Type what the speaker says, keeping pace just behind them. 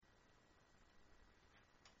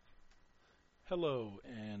Hello,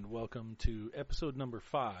 and welcome to episode number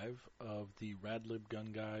 5 of the Radlib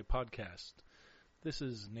Gun Guy podcast. This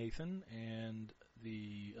is Nathan, and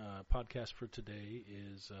the podcast for today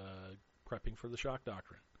is prepping for the shock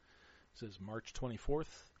doctrine. This is March 24th,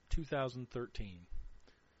 2013.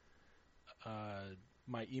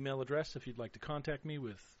 My email address, if you'd like to contact me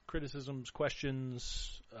with criticisms,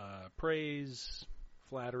 questions, praise,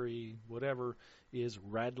 flattery, whatever, is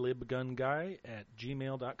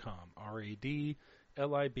radlibgunguy@gmail.com.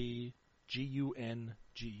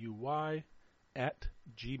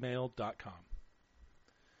 radlibgungui@gmail.com.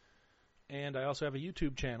 And I also have a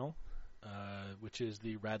YouTube channel, which is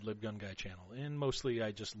the Radlib Gun Guy channel. And mostly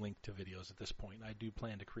I just link to videos at this point. I do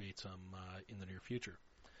plan to create some in the near future.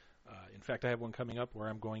 In fact, I have one coming up where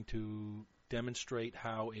I'm going to demonstrate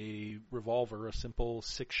how a revolver, a simple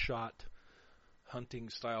 6-shot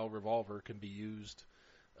hunting-style revolver, can be used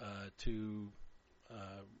to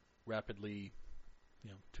rapidly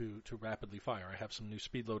fire. I have some new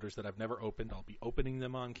speed loaders that I've never opened. I'll be opening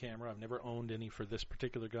them on camera. I've never owned any for this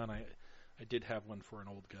particular gun. I did have one for an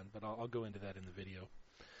old gun, but I'll go into that in the video.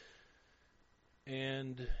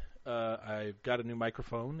 And I've got a new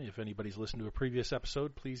microphone. If anybody's listened to a previous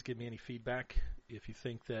episode, please give me any feedback if you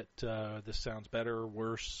think that this sounds better or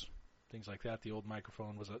worse, things like that. The old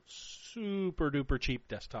microphone was a super duper cheap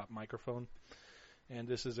desktop microphone, and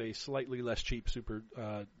this is a slightly less cheap, super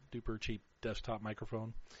duper cheap desktop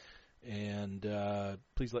microphone. And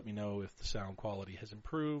please let me know if the sound quality has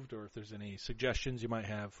improved or if there's any suggestions you might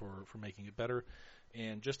have for making it better.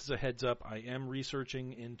 And just as a heads up, I am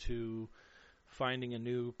researching into finding a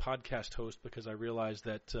new podcast host because I realized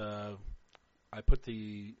that I put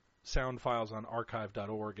the sound files on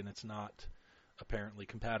archive.org and it's not apparently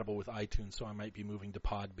compatible with iTunes, so I might be moving to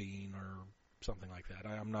Podbean or something like that.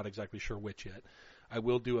 I'm not exactly sure which yet. I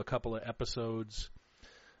will do a couple of episodes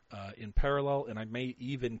in parallel, and I may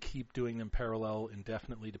even keep doing them parallel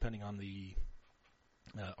indefinitely depending on the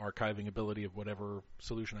archiving ability of whatever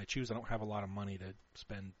solution I choose. I don't have a lot of money to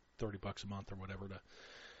spend $30 a month or whatever to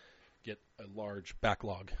get a large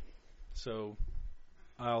backlog. So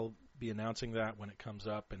I'll be announcing that when it comes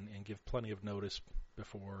up and give plenty of notice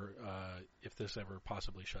before if this ever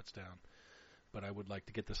possibly shuts down. But I would like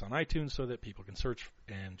to get this on iTunes so that people can search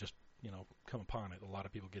and just, come upon it. A lot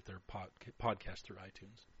of people get their podcast through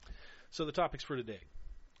iTunes. So the topics for today.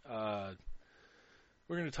 We're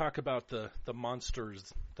going to talk about the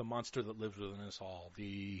monsters, the monster that lives within us all,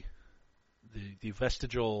 the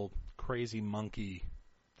vestigial crazy monkey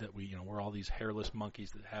that we're all these hairless monkeys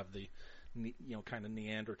that have the, kind of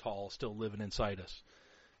Neanderthal still living inside us.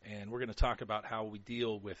 And we're going to talk about how we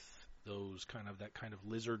deal with that kind of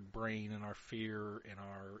lizard brain and our fear and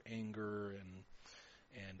our anger and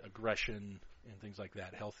aggression and things like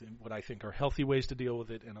that. What I think are healthy ways to deal with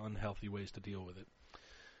it and unhealthy ways to deal with it.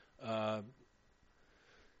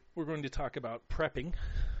 We're going to talk about prepping.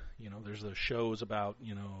 There's the shows about,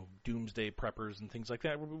 doomsday preppers and things like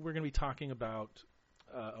that. We're going to be talking about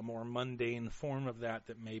a more mundane form of that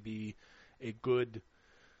may be a good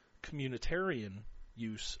communitarian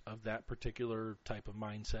use of that particular type of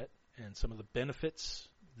mindset and some of the benefits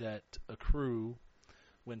that accrue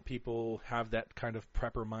when people have that kind of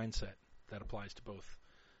prepper mindset. That applies to both,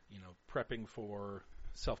 prepping for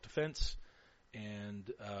self-defense and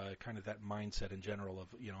kind of that mindset in general of,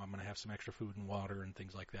 I'm going to have some extra food and water and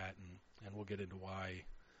things like that, and we'll get into why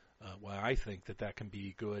I think that can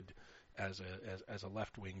be good as a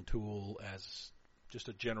left-wing tool, as just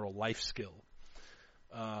a general life skill.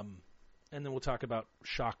 And then we'll talk about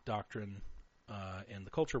shock doctrine and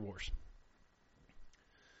the culture wars.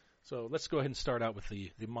 So let's go ahead and start out with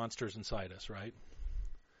the monsters inside us, right?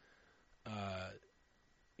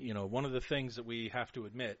 One of the things that we have to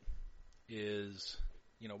admit is,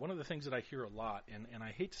 one of the things that I hear a lot, and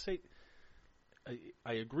I hate to say,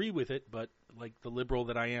 I agree with it, but like the liberal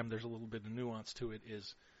that I am, there's a little bit of nuance to it,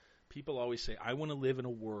 is people always say, I want to live in a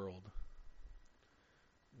world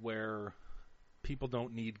where people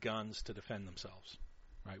don't need guns to defend themselves,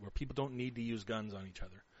 right? Where people don't need to use guns on each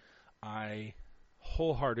other. I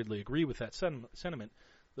wholeheartedly agree with that sentiment.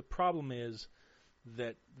 The problem is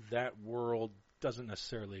that world doesn't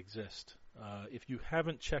necessarily exist. If you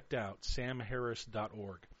haven't checked out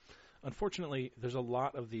samharris.org, unfortunately, there's a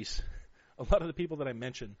lot of the people that I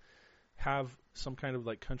mention have some kind of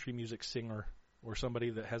like country music singer or somebody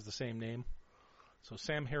that has the same name. So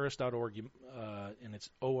samharris.org, and it's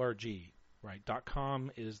ORG, right?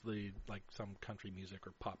 .com is some country music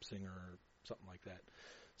or pop singer or something like that.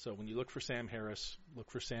 So when you look for Sam Harris, look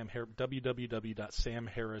for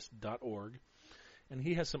www.samharris.org, And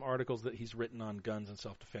he has some articles that he's written on guns and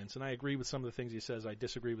self-defense, and I agree with some of the things he says. I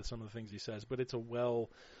disagree with some of the things he says, but it's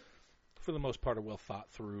for the most part, a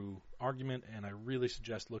well-thought-through argument, and I really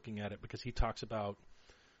suggest looking at it because he talks about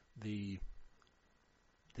the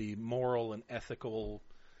moral and ethical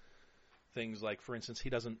things. Like, for instance, he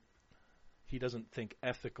doesn't think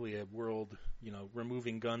ethically a world,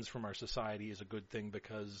 removing guns from our society is a good thing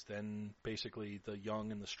because then basically the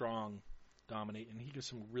young and the strong dominate. And he gives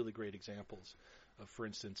some really great examples of, for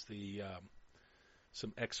instance,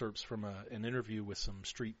 some excerpts from an interview with some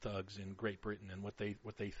street thugs in Great Britain and what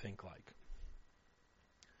they think like.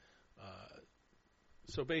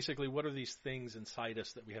 So basically, what are these things inside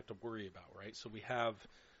us that we have to worry about, right? So we have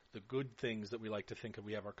the good things that we like to think of.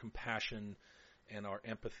 We have our compassion and our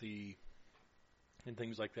empathy and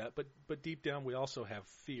things like that. But deep down, we also have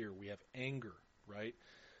fear. We have anger, right?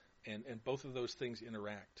 And both of those things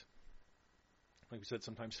interact. Like we said,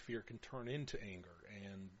 sometimes fear can turn into anger.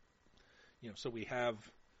 And, so we have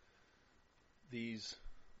this,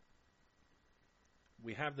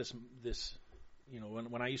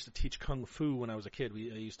 when I used to teach Kung Fu when I was a kid,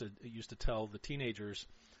 I used to tell the teenagers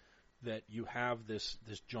that you have this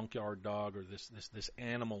junkyard dog or this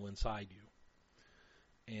animal inside you.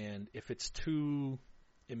 And if it's too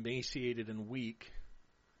emaciated and weak,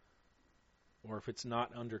 or if it's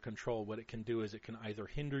not under control, what it can do is it can either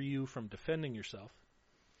hinder you from defending yourself,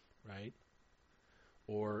 right?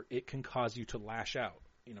 Or it can cause you to lash out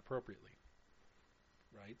inappropriately,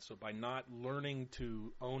 right? So by not learning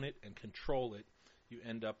to own it and control it, you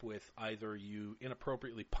end up with either you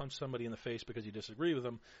inappropriately punch somebody in the face because you disagree with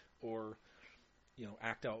them, or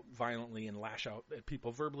act out violently and lash out at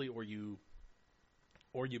people verbally, or you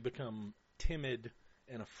become timid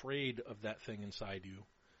and afraid of that thing inside you,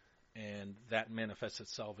 and that manifests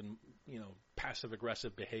itself in passive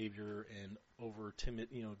aggressive behavior and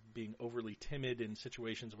being overly timid in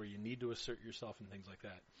situations where you need to assert yourself and things like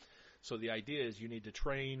that. So the idea is you need to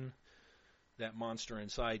train that monster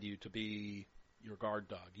inside you to be your guard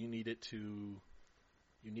dog. You need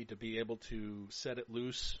to be able to set it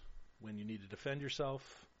loose when you need to defend yourself,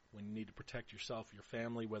 when you need to protect yourself, your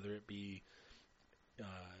family, whether it be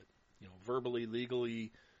verbally,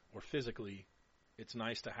 legally, or physically. It's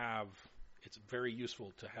very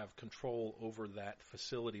useful to have control over that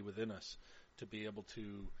facility within us to be able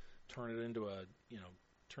to turn it into a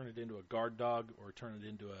guard dog, or turn it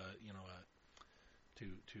into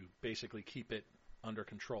to basically keep it under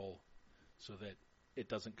control so that it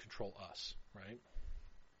doesn't control us, right?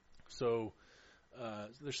 So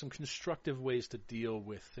there's some constructive ways to deal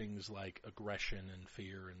with things like aggression and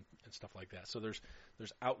fear and stuff like that. So there's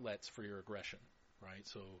outlets for your aggression, right?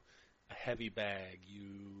 So a heavy bag,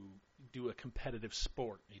 you do a competitive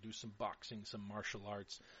sport, you do some boxing, some martial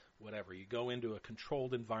arts, whatever. You go into a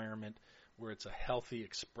controlled environment where it's a healthy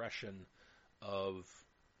expression of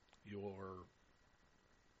your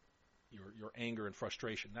anger and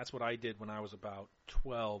frustration. That's what I did when I was about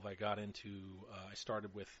 12. I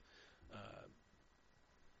started with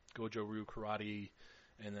Gojo Ryu karate,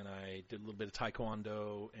 and then I did a little bit of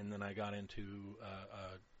taekwondo, and then I got into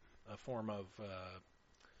a form of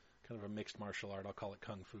kind of a mixed martial art. I'll call it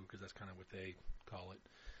kung fu because that's kind of what they call it.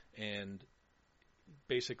 And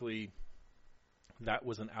basically, that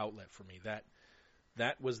was an outlet for me. That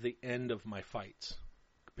was the end of my fights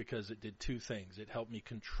because it did two things. It helped me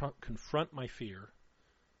confront my fear,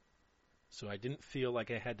 so I didn't feel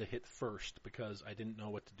like I had to hit first because I didn't know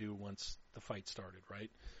what to do once the fight started, right?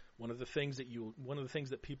 One of the things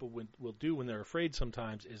that people will do when they're afraid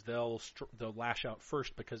sometimes is they'll lash out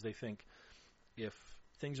first because they think if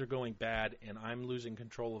things are going bad and I'm losing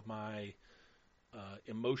control of my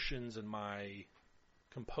emotions and my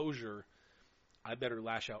composure, I better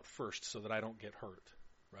lash out first so that I don't get hurt,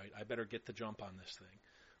 right? I better get the jump on this thing.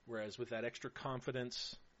 Whereas with that extra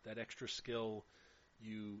confidence, that extra skill,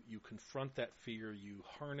 you confront that fear, you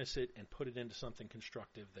harness it and put it into something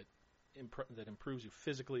constructive that improves you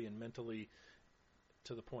physically and mentally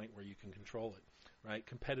to the point where you can control it, right?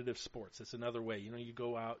 Competitive sports, that's another way. You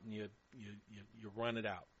go out and you run it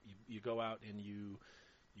out. You go out and you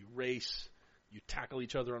race, you tackle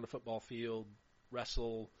each other on the football field,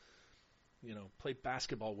 wrestle, play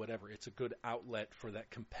basketball, whatever. It's a good outlet for that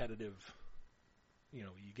competitive.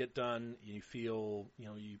 You get done, you feel,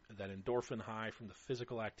 that endorphin high from the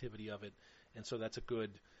physical activity of it, and so that's a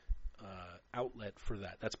good outlet for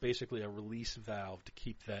that. That's basically a release valve to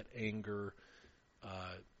keep that anger,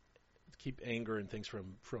 and things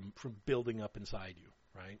from building up inside you,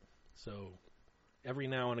 right? So every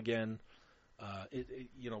now and again,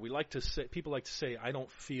 people like to say, I don't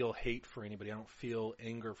feel hate for anybody, I don't feel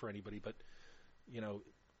anger for anybody, but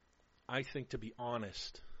I think, to be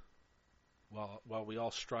honest, while we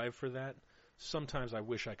all strive for that, sometimes I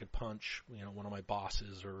wish I could punch, one of my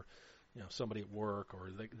bosses or, somebody at work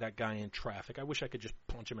or that guy in traffic. I wish I could just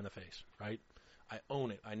punch him in the face, right? I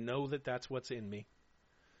own it. I know that that's what's in me.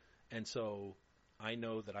 And so I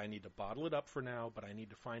know that I need to bottle it up for now, but I need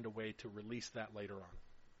to find a way to release that later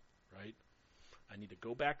on, right? I need to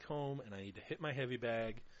go back home and I need to hit my heavy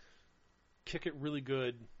bag, kick it really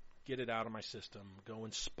good, get it out of my system, go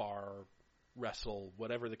and spar, wrestle,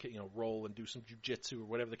 whatever roll and do some jiu-jitsu or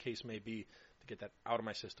whatever the case may be to get that out of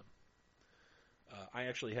my system. I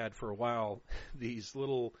actually had for a while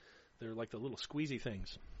they're like the little squeezy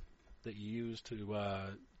things that you use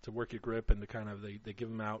to work your grip and to kind of, they give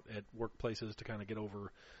them out at workplaces to kind of get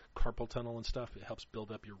over carpal tunnel and stuff. It helps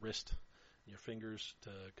build up your wrist and your fingers to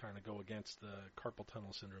kind of go against the carpal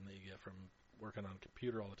tunnel syndrome that you get from working on a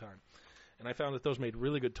computer all the time. And I found that those made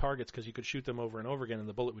really good targets because you could shoot them over and over again and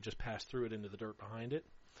the bullet would just pass through it into the dirt behind it.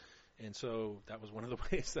 And so that was one of the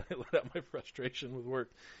ways that I let out my frustration with work,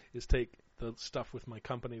 is take the stuff with my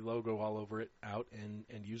company logo all over it out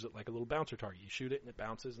and use it like a little bouncer target. You shoot it and it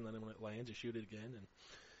bounces, and then when it lands, you shoot it again.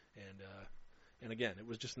 And again, it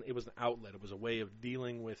was an outlet. It was a way of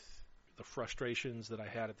dealing with the frustrations that I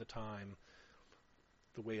had at the time,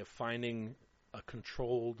 the way of finding a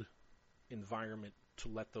controlled environment to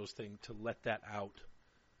let that out,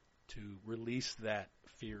 to release that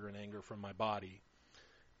fear and anger from my body,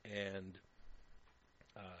 and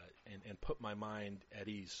put my mind at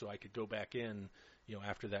ease, so I could go back in,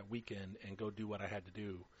 after that weekend and go do what I had to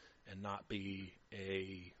do, and not be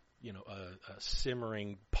a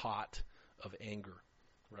simmering pot of anger,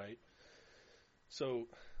 right? So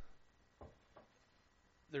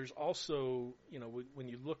there's also, when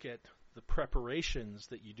you look at the preparations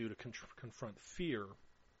that you do to confront fear,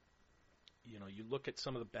 you look at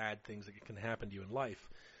some of the bad things that can happen to you in life,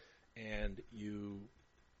 and you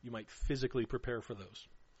might physically prepare for those.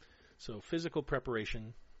 So physical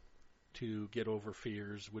preparation to get over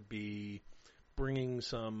fears would be bringing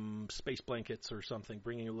some space blankets or something,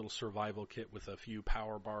 bringing a little survival kit with a few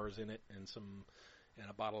power bars in it and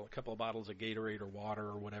a couple of bottles of Gatorade or water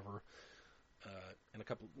or whatever, and a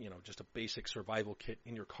couple, just a basic survival kit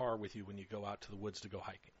in your car with you when you go out to the woods to go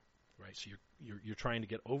hiking, right? So you're trying to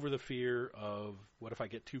get over the fear of, what if I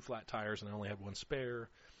get 2 flat tires and I only have 1 spare?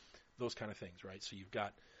 Those kind of things, right? So you've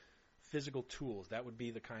got physical tools. That would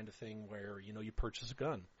be the kind of thing where, you purchase a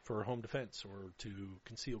gun for home defense or to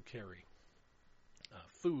conceal carry.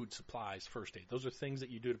 Food, supplies, first aid. Those are things that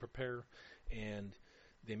you do to prepare, and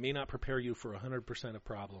they may not prepare you for 100% of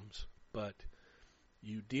problems, but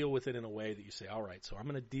you deal with it in a way that you say, all right, so I'm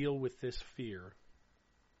going to deal with this fear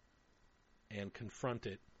and confront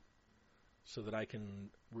it so that I can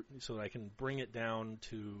bring it down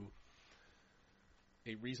to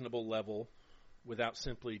a reasonable level without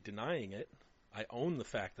simply denying it. I own the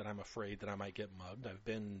fact that I'm afraid that I might get mugged. I've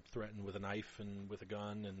been threatened with a knife and with a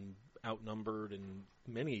gun and outnumbered in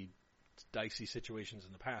many dicey situations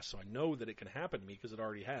in the past, so I know that it can happen to me because it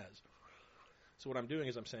already has. So what I'm doing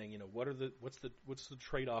is I'm saying, what's the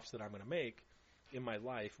trade-offs that I'm going to make in my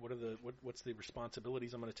life? What's the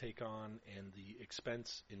responsibilities I'm going to take on, and the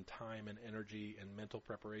expense in time and energy and mental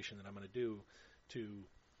preparation that I'm going to do to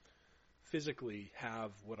physically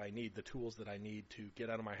have what I need, the tools that I need to get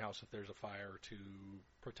out of my house if there's a fire, to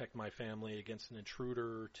protect my family against an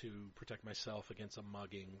intruder, to protect myself against a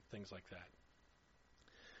mugging, things like that.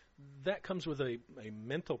 That comes with a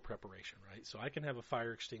mental preparation, right? So I can have a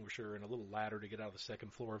fire extinguisher and a little ladder to get out of the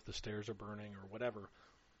second floor if the stairs are burning or whatever.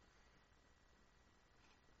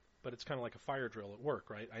 But it's kind of like a fire drill at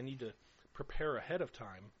work, right? I need to prepare ahead of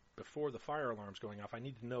time before the fire alarm's going off. I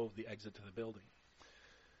need to know the exit to the building.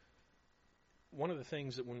 One of the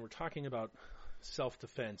things that when we're talking about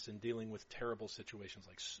self-defense and dealing with terrible situations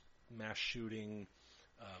like mass shooting,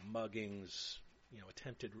 muggings,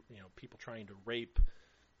 attempted, people trying to rape,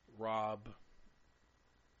 rob,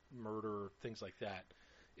 murder, things like that,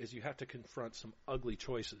 is you have to confront some ugly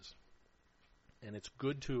choices. And it's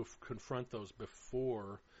good to confront those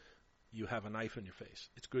before you have a knife in your face.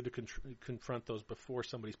 It's good to confront those before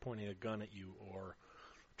somebody's pointing a gun at you or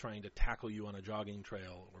trying to tackle you on a jogging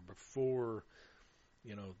trail, or before,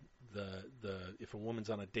 if a woman's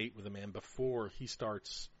on a date with a man, before he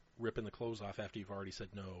starts ripping the clothes off after you've already said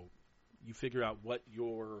no. You figure out what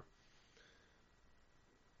you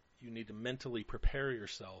need to mentally prepare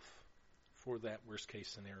yourself for that worst case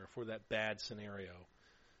scenario, for that bad scenario,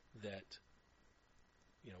 that,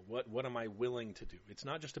 what am I willing to do? It's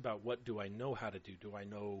not just about what do I know how to do. Do I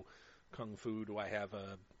know kung fu? Do I have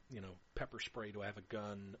a, pepper spray? Do I have a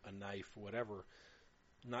gun, a knife, whatever?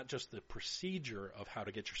 not just the procedure of how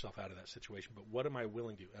to get yourself out of that situation, but what am I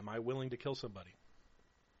willing to do? Am I willing to kill somebody?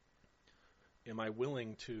 Am I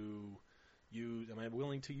willing to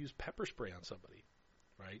use pepper spray on somebody,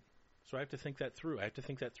 right? So I have to think that through. I have to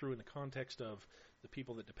think that through in the context of the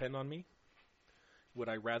people that depend on me. Would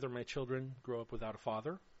I rather my children grow up without a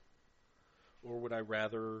father? Or would I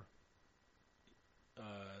rather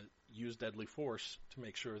use deadly force to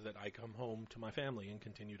make sure that I come home to my family and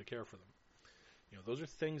continue to care for them? Those are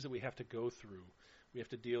things that we have to go through. We have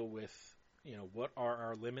to deal with, what are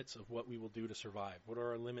our limits of what we will do to survive? What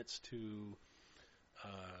are our limits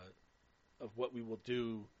of what we will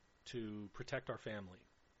do to protect our family,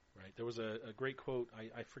 right? There was a great quote.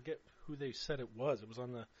 I forget who they said it was. It was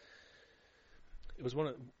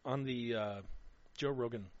on the Joe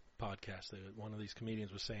Rogan podcast. One of these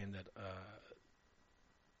comedians was saying that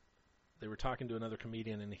they were talking to another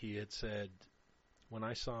comedian, and he had said, when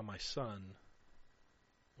I saw my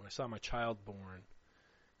child born,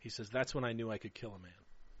 he says, that's when I knew I could kill a man.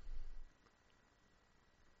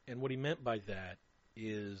 And what he meant by that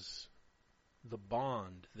is the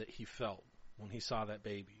bond that he felt when he saw that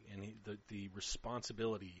baby, and the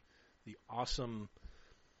responsibility, the awesome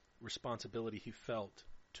responsibility he felt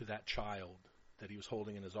to that child that he was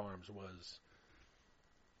holding in his arms was,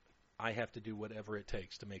 I have to do whatever it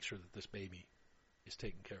takes to make sure that this baby is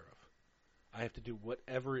taken care of. I have to do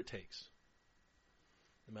whatever it takes,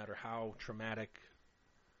 no matter how traumatic.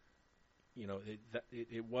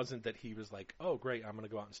 It wasn't that he was like, oh, great, I'm going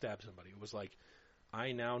to go out and stab somebody. It was like,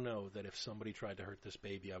 I now know that if somebody tried to hurt this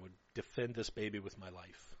baby, I would defend this baby with my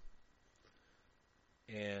life.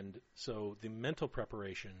 And so the mental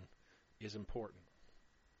preparation is important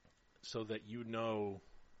so that you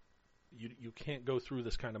can't go through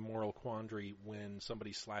this kind of moral quandary when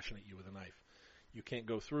somebody's slashing at you with a knife. You can't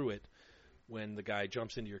go through it when the guy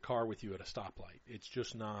jumps into your car with you at a stoplight. It's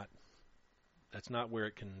just not. That's not where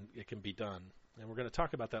it can be done. And we're going to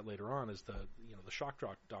talk about that later on. As the shock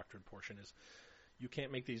doctrine portion is, you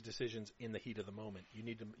can't make these decisions in the heat of the moment. You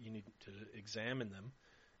need to examine them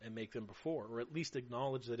and make them before, or at least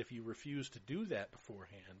acknowledge that if you refuse to do that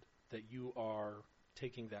beforehand, that you are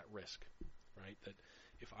taking that risk, right? That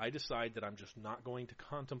if I decide that I'm just not going to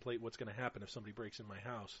contemplate what's going to happen if somebody breaks in my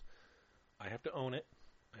house, I have to own it,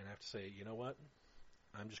 and I have to say, you know what?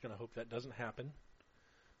 I'm just going to hope that doesn't happen.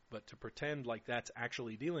 But to pretend like that's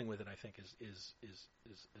actually dealing with it, I think is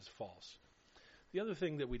false. The other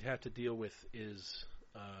thing that we'd have to deal with is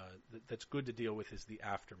that's good to deal with is the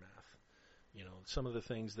aftermath. Some of the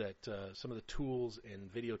things that some of the tools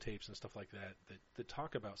and videotapes and stuff like that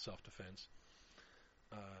talk about self-defense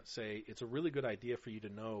say it's a really good idea for you to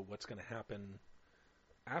know what's going to happen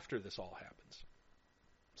after this all happens.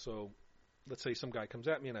 So let's say some guy comes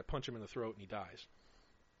at me and I punch him in the throat and he dies.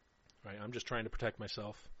 Right? I'm just trying to protect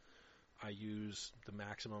myself. I use the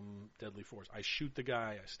maximum deadly force. I shoot the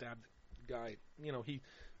guy. I stab the guy. He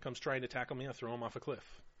comes trying to tackle me. I throw him off a cliff.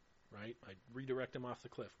 Right? I redirect him off the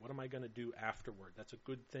cliff. What am I going to do afterward? That's a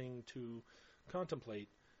good thing to contemplate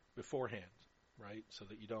beforehand, right? So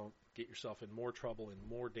that you don't get yourself in more trouble and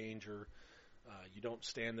more danger. You don't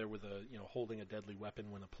stand there with holding a deadly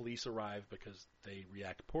weapon when the police arrive because they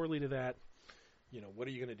react poorly to that. What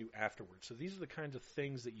are you going to do afterwards? So these are the kinds of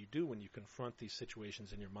things that you do when you confront these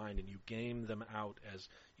situations in your mind and you game them out as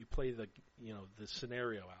you play the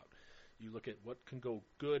scenario out. You look at what can go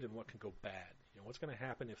good and what can go bad. What's going to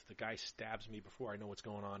happen if the guy stabs me before I know what's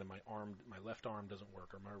going on and my left arm doesn't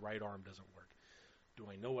work or my right arm doesn't work? Do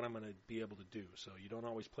I know what I'm going to be able to do? So you don't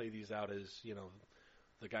always play these out as,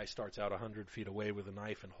 the guy starts out 100 feet away with a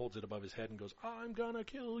knife and holds it above his head and goes, I'm going to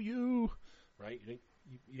kill you, right?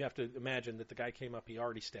 You have to imagine that the guy came up, he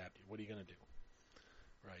already stabbed you. What are you going to do?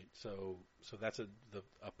 Right? So that's a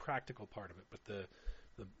practical part of it. But the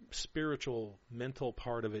spiritual, mental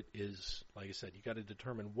part of it is, like I said, you got to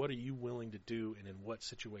determine what are you willing to do and in what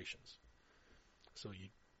situations. So you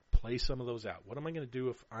play some of those out. What am I going to do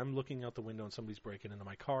if I'm looking out the window and somebody's breaking into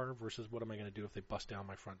my car versus what am I going to do if they bust down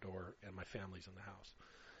my front door and my family's in the house?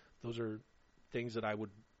 Those are things that I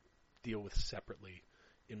would deal with separately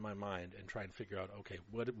in my mind and try and figure out, okay,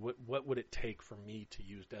 what would it take for me to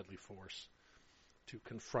use deadly force to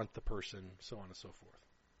confront the person, so on and so forth.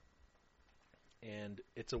 And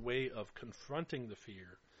it's a way of confronting the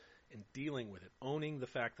fear and dealing with it, owning the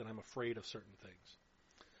fact that I'm afraid of certain things.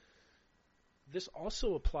 This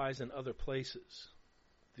also applies in other places.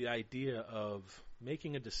 The idea of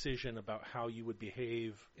making a decision about how you would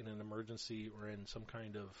behave in an emergency or in some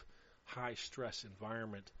kind of high-stress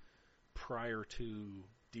environment prior to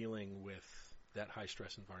dealing with that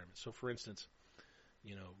high-stress environment. So, for instance,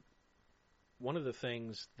 one of the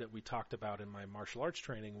things that we talked about in my martial arts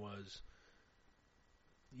training was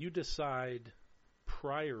you decide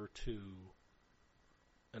prior to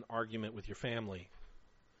an argument with your family,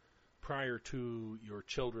 prior to your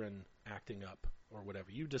children acting up or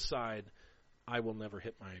whatever, you decide, I will never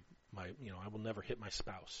hit I will never hit my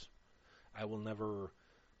spouse. I will never,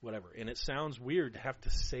 whatever. And it sounds weird to have to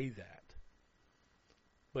say that,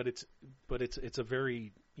 but it's a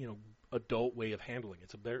very, adult way of handling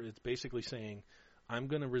it. It's basically saying, I'm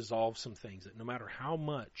going to resolve some things that no matter how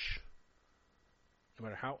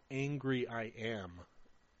angry I am,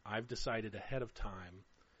 I've decided ahead of time,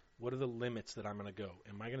 what are the limits that I'm going to go?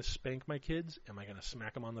 Am I going to spank my kids? Am I going to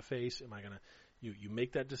smack them on the face? Am I going to, you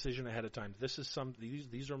make that decision ahead of time.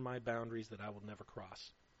 These are my boundaries that I will never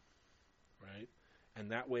cross. Right?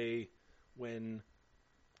 And that way, when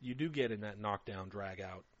you do get in that knockdown, drag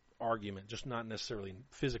out argument, just not necessarily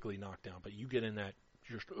physically knockdown, but you get in that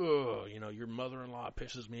just, your mother-in-law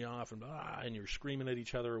pisses me off, and you're screaming at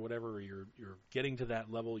each other or whatever, or you're getting to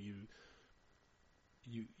that level,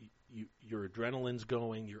 your adrenaline's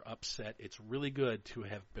going, you're upset. It's really good to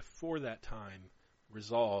have, before that time,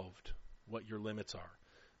 resolved what your limits are,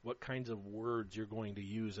 what kinds of words you're going to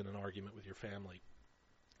use in an argument with your family,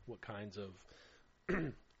 what kinds of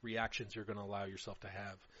reactions you're going to allow yourself to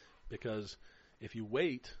have. Because if you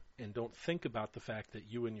wait and don't think about the fact that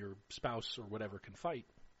you and your spouse or whatever can fight,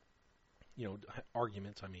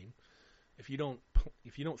 arguments, if you don't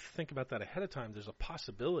think about that ahead of time, there's a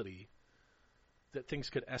possibility that things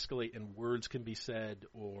could escalate and words can be said,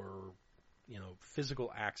 or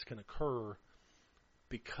physical acts can occur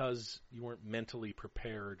because you weren't mentally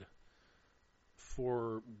prepared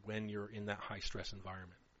for when you're in that high stress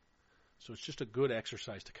environment. So it's just a good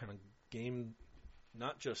exercise to kind of game,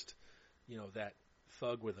 not just that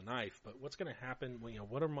thug with a knife, but what's going to happen?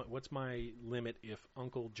 What's my limit if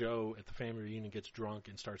Uncle Joe at the family reunion gets drunk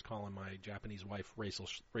and starts calling my Japanese wife racial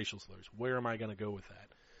slurs? Where am I going to go with that?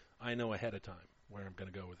 I know ahead of time where I'm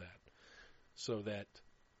going to go with that, so that,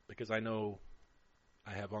 because I know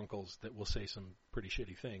I have uncles that will say some pretty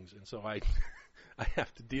shitty things, and so I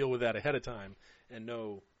have to deal with that ahead of time and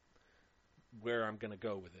know where I'm going to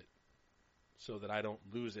go with it, so that I don't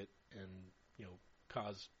lose it and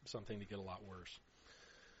cause something to get a lot worse.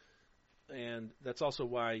 And that's also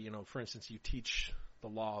why, for instance, you teach the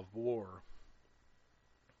law of war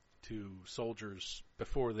to soldiers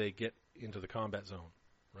before they get into the combat zone,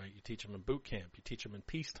 right? You teach them in boot camp. You teach them in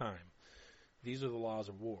peacetime. These are the laws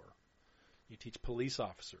of war. You teach police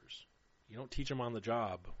officers. You don't teach them on the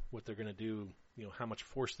job what they're going to do, how much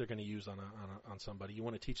force they're going to use on somebody. You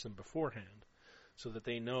want to teach them beforehand so that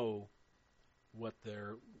they know what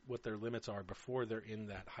their limits are before they're in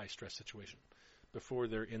that high stress situation, before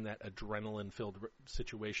they're in that adrenaline-filled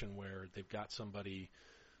situation where they've got somebody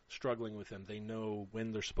struggling with them. They know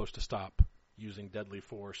when they're supposed to stop using deadly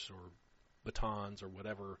force or batons or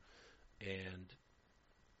whatever, and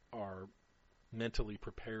are mentally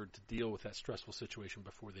prepared to deal with that stressful situation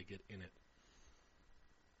before they get in it.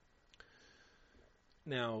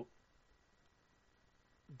 Now,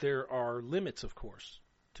 there are limits, of course,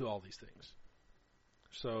 to all these things.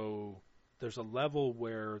 So there's a level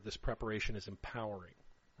where this preparation is empowering,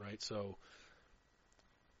 right? So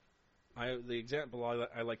the example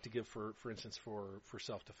I like to give, for instance, for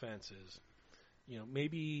self-defense is,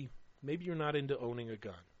 maybe you're not into owning a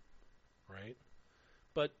gun, right?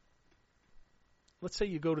 But let's say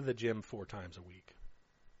you go to the gym 4 times a week.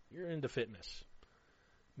 You're into fitness.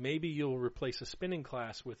 Maybe you'll replace a spinning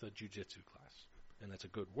class with a jiu-jitsu class, and that's a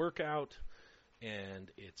good workout,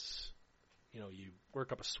 and it's, you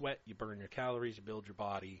work up a sweat, you burn your calories, you build your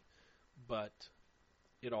body, but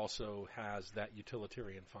it also has that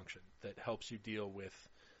utilitarian function that helps you deal with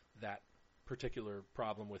that particular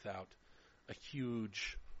problem without a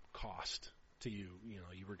huge cost to you.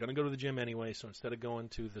 You were going to go to the gym anyway, so instead of going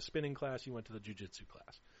to the spinning class, you went to the jiu-jitsu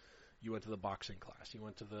class. You went to the boxing class. You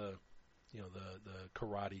went to the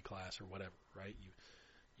karate class or whatever, right?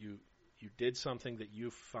 You did something that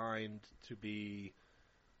you find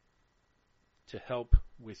to help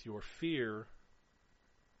with your fear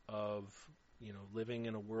of, living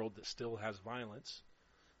in a world that still has violence,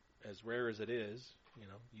 as rare as it is.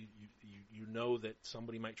 You know that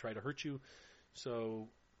somebody might try to hurt you, so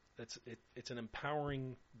it's an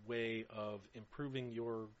empowering way of improving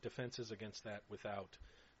your defenses against that without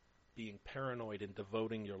being paranoid and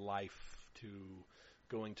devoting your life to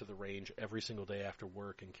going to the range every single day after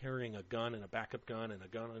work and carrying a gun and a backup gun and a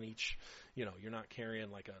gun on each. You're not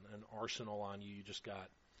carrying like an arsenal on you. You just got,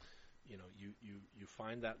 you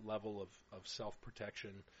find that level of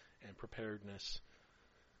self-protection and preparedness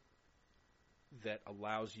that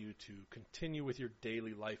allows you to continue with your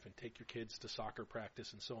daily life and take your kids to soccer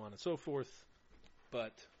practice and so on and so forth,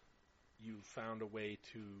 but you found a way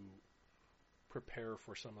to prepare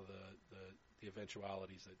for some of the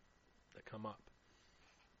eventualities that come up.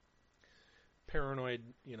 Paranoid,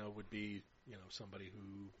 would be, somebody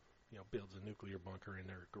who, builds a nuclear bunker in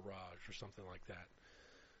their garage or something like that.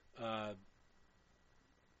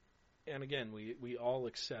 And again, we all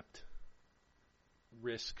accept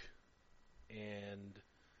risk and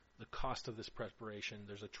the cost of this preparation.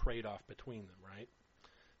 There's a trade-off between them, right?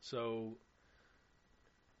 So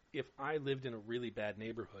if I lived in a really bad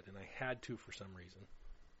neighborhood and I had to for some reason,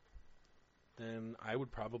 then I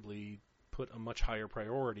would probably put a much higher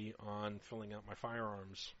priority on filling out my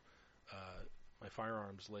firearms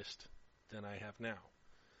list than I have now.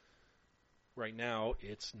 Right now,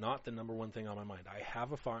 it's not the number one thing on my mind. I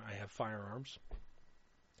have firearms,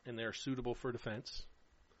 and they're suitable for defense.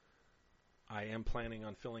 I am planning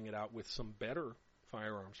on filling it out with some better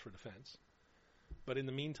firearms for defense. But in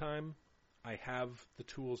the meantime, I have the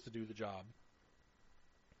tools to do the job.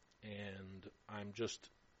 And I'm just,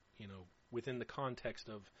 within the context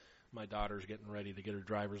of my daughter's getting ready to get her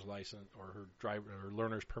driver's license or her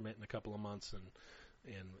learner's permit in a couple of months, and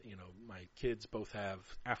my kids both have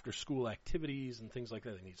after school activities and things like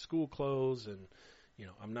that. They need school clothes, and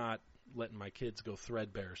I'm not letting my kids go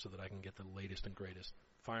threadbare so that I can get the latest and greatest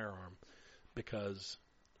firearm, because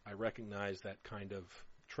I recognize that kind of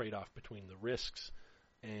trade-off between the risks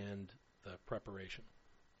and the preparation.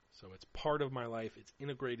 So it's part of my life, it's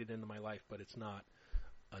integrated into my life, but it's not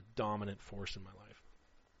a dominant force in my life.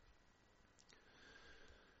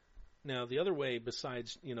 Now, the other way,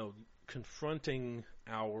 besides, confronting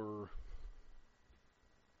our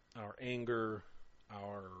anger,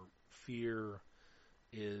 our fear,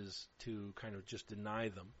 is to kind of just deny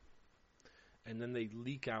them. And then they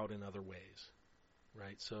leak out in other ways,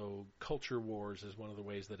 right? So culture wars is one of the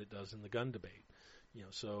ways that it does in the gun debate.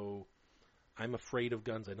 So I'm afraid of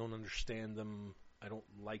guns. I don't understand them. I don't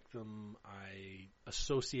like them. I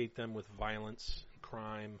associate them with violence and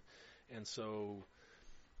crime. And so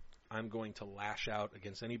I'm going to lash out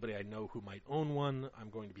against anybody I know who might own one. I'm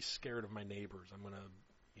going to be scared of my neighbors. I'm going to,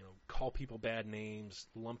 call people bad names,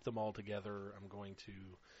 lump them all together. I'm going to,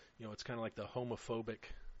 it's kind of like the homophobic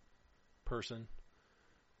person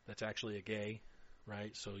that's actually a gay,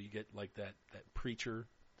 right? So you get like that preacher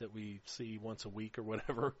that we see once a week or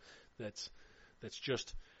whatever that's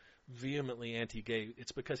just vehemently anti-gay.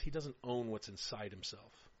 It's because he doesn't own what's inside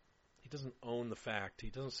himself. He doesn't own the fact. He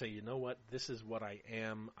doesn't say, you know what, this is what I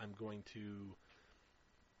am. I'm going to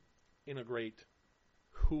integrate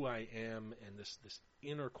who I am and this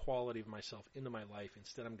inner quality of myself into my life.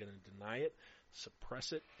 Instead, I'm going to deny it,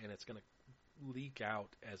 suppress it, and it's going to leak out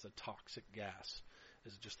as a toxic gas,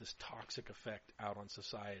 as just this toxic effect out on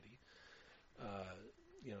society.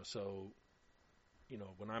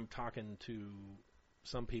 When I'm talking to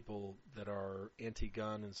some people that are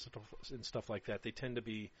anti-gun and stuff like that, they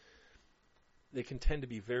can tend to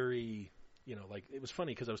be very, like, it was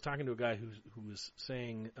funny because I was talking to a guy who was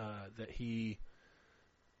saying that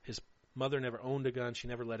his mother never owned a gun. She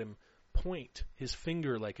never let him point his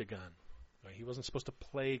finger like a gun. Right? He wasn't supposed to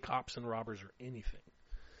play cops and robbers or anything.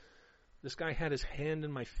 This guy had his hand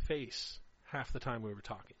in my face half the time we were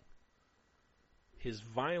talking. His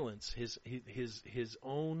violence, his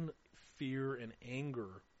own fear and anger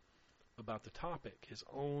about the topic, his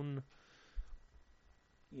own,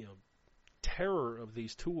 terror of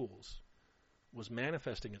these tools was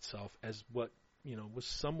manifesting itself as what, was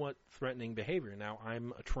somewhat threatening behavior. Now,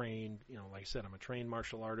 I'm a trained, like I said, I'm a trained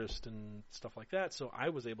martial artist and stuff like that, so I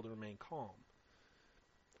was able to remain calm.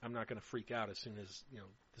 I'm not going to freak out as soon as,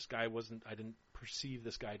 I didn't perceive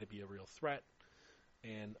this guy to be a real threat,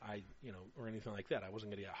 and or anything like that. I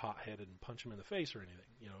wasn't going to get hot-headed and punch him in the face or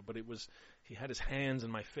anything, but it was, he had his hands in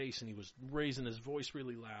my face and he was raising his voice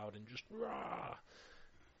really loud and just, rah!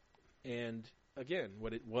 And again,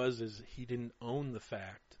 what it was is he didn't own the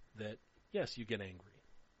fact that, yes, you get angry.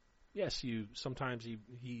 Yes, sometimes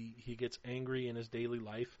he gets angry in his daily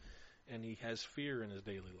life, and he has fear in his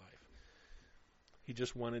daily life. He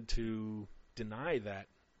just wanted to deny that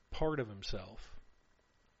part of himself,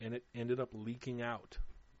 and it ended up leaking out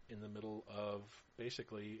in the middle of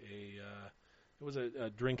basically it was a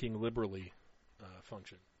drinking liberally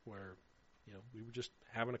function where, we were just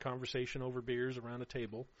having a conversation over beers around a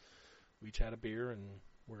table. We each had a beer, and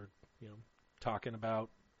we're, talking about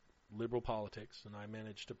liberal politics, and I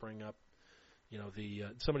managed to bring up,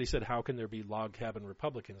 somebody said, how can there be log cabin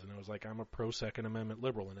Republicans? And I was like, I'm a pro-Second Amendment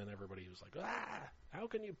liberal, and then everybody was like, how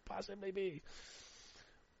can you possibly be?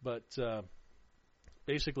 But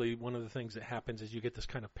basically one of the things that happens is you get this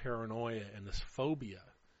kind of paranoia and this phobia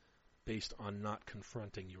based on not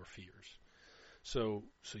confronting your fears. So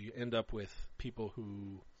you end up with people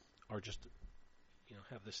who are just,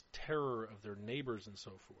 have this terror of their neighbors and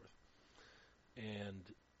so forth. And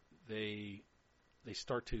they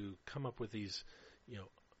start to come up with these,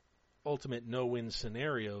 ultimate no-win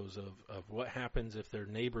scenarios of what happens if their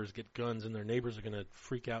neighbors get guns and their neighbors are going to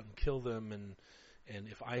freak out and kill them. And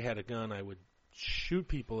if I had a gun, I would shoot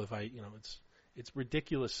people if it's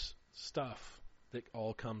ridiculous stuff that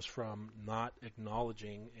all comes from not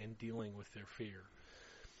acknowledging and dealing with their fear.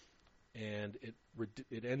 And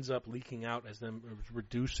it ends up leaking out as them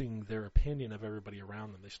reducing their opinion of everybody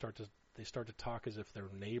around them. They start to talk as if their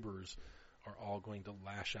neighbors are all going to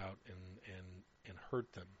lash out and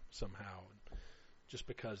hurt them somehow, just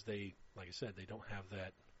because they, like I said, they don't have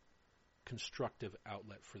that constructive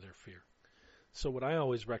outlet for their fear. So what I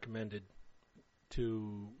always recommended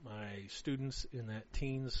to my students in that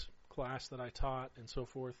teens class that I taught and so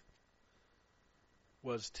forth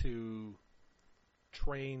was to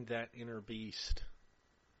train that inner beast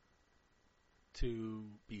to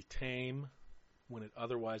be tame when it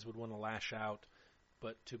otherwise would want to lash out,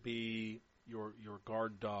 but to be your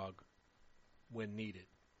guard dog when needed,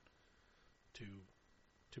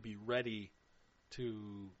 to be ready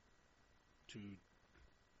to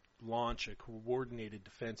launch a coordinated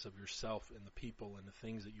defense of yourself and the people and the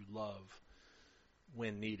things that you love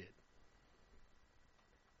when needed.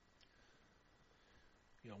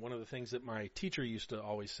 One of the things that my teacher used to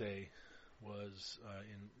always say was,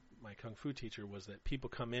 in my Kung Fu teacher, was that people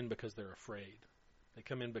come in because they're afraid. They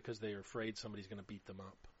come in because they are afraid somebody's going to beat them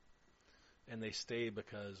up. And they stay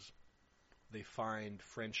because they find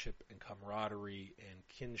friendship and camaraderie and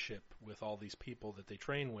kinship with all these people that they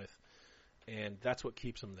train with, and that's what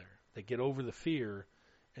keeps them there. They get over the fear,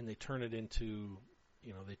 and they turn it into,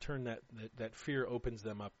 they turn that fear opens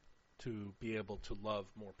them up to be able to love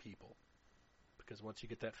more people. Because once you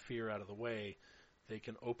get that fear out of the way, they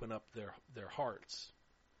can open up their hearts.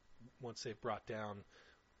 Once they've brought down,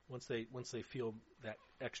 once they feel that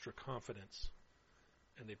extra confidence,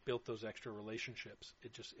 and they've built those extra relationships,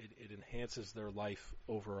 it enhances their life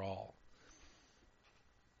overall.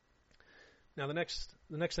 Now the next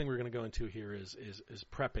thing we're going to go into here is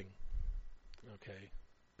prepping, okay?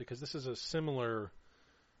 Because this is a similar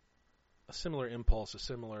impulse,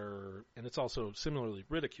 and it's also similarly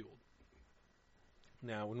ridiculed.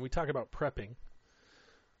 Now, when we talk about prepping,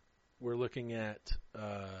 we're looking at,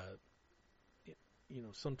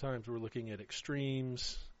 sometimes we're looking at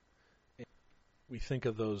extremes. We think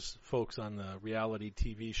of those folks on the reality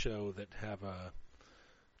TV show that have a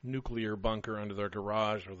nuclear bunker under their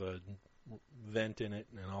garage with a vent in it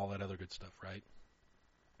and all that other good stuff, right?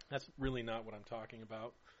 That's really not what I'm talking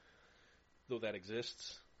about, though that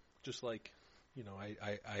exists. Just like,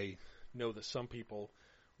 I know that some people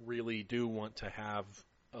really do want to have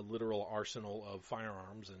a literal arsenal of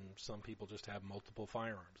firearms, and some people just have multiple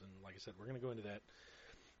firearms. And like I said, we're going to go into that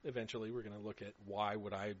eventually. We're going to look at why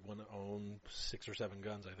would I want to own 6 or 7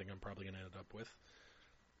 guns. I think I'm probably going to end up with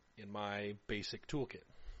in my basic toolkit.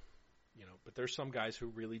 But there's some guys who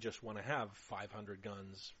really just want to have 500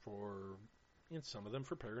 guns some of them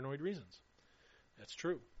for paranoid reasons. That's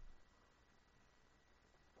true.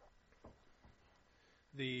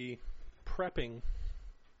 The prepping,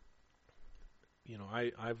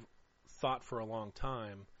 I've thought for a long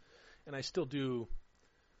time, and I still do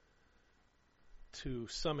to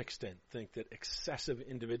some extent think that excessive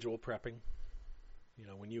individual prepping,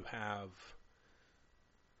 when you have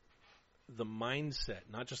the mindset,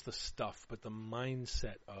 not just the stuff, but the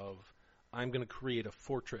mindset of, I'm going to create a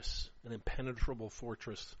fortress, an impenetrable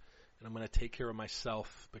fortress, and I'm going to take care of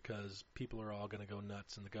myself because people are all going to go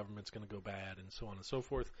nuts and the government's going to go bad and so on and so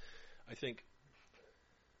forth. I think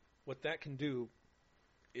what that can do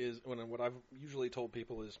is, what I've usually told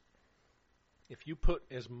people is, if you put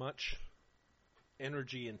as much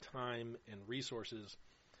energy and time and resources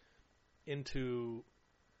into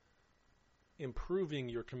improving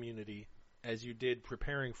your community as you did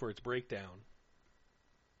preparing for its breakdown,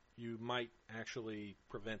 you might actually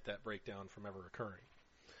prevent that breakdown from ever occurring,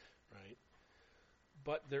 right?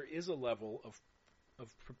 But there is a level of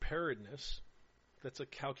preparedness that's a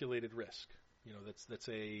calculated risk. That's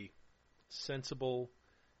a sensible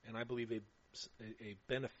and I believe a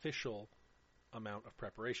beneficial amount of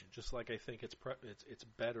preparation. Just like I think it's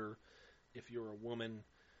better if you're a woman,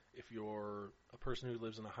 if you're a person who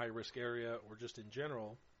lives in a high-risk area, or just in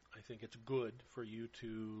general, I think it's good for you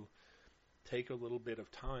to take a little bit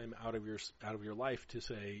of time out of your life to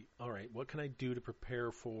say, all right, what can I do to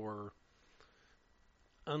prepare for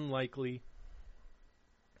unlikely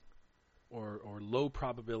or low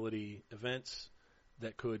probability events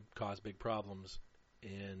that could cause big problems.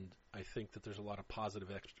 And I think that there's a lot of positive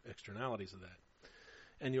externalities of that.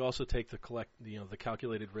 And you also take the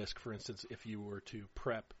calculated risk. For instance, if you were to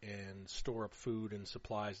prep and store up food and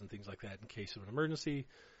supplies and things like that in case of an emergency,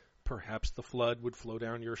 perhaps the flood would flow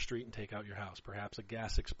down your street and take out your house. Perhaps a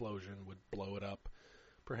gas explosion would blow it up.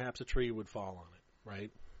 Perhaps a tree would fall on it,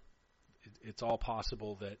 right? It's all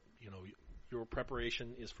possible that, your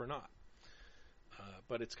preparation is for naught.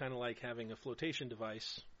 But it's kind of like having a flotation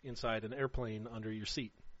device inside an airplane under your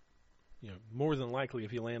seat. More than likely,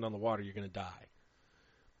 if you land on the water, you're going to die.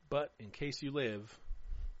 But in case you live,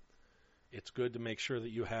 it's good to make sure that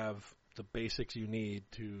you have the basics you need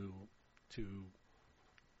to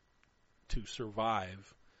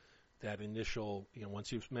survive that initial,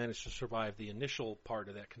 once you've managed to survive the initial part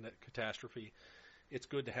of that catastrophe, it's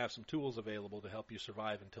good to have some tools available to help you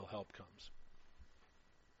survive until help comes.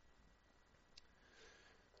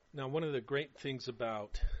 Now, one of the great things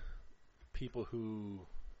about people who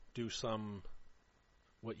do some,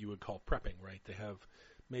 what you would call prepping, right? They have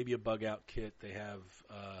maybe a bug-out kit. They have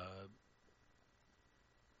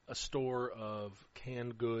a store of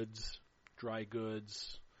canned goods, dry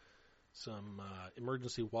goods, some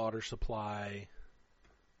emergency water supply,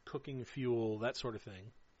 cooking fuel, that sort of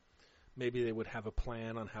thing. Maybe they would have a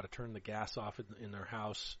plan on how to turn the gas off in their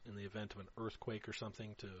house in the event of an earthquake or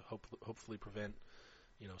something to hopefully prevent,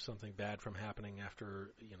 something bad from happening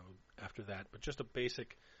after that. But just a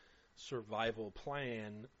basic survival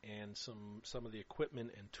plan and some of the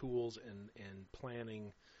equipment and tools and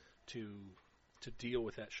planning to deal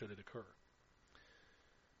with that should it occur.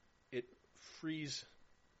 It frees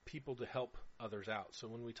people to help others out. So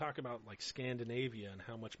when we talk about like Scandinavia and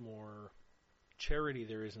how much more charity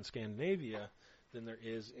there is in Scandinavia than there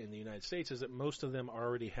is in the United States, is that most of them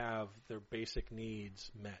already have their basic needs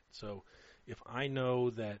met. So if I know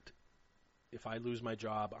that if I lose my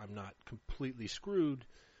job, I'm not completely screwed,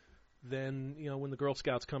 then, when the Girl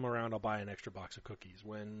Scouts come around, I'll buy an extra box of cookies.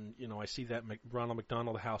 When, I see that Ronald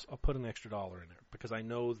McDonald House, I'll put an extra $1 in there because I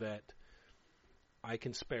know that I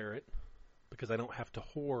can spare it because I don't have to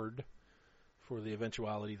hoard for the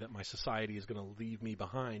eventuality that my society is going to leave me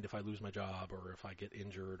behind if I lose my job or if I get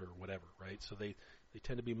injured or whatever, right? So they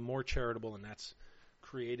tend to be more charitable, and that's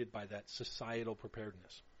created by that societal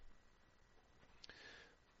preparedness.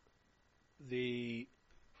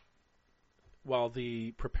 While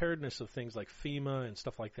the preparedness of things like FEMA and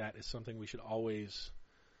stuff like that is something we should always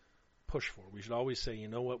push for. We should always say,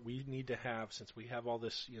 what we need to have, since we have all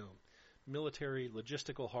this, military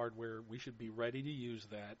logistical hardware, we should be ready to use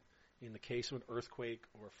that in the case of an earthquake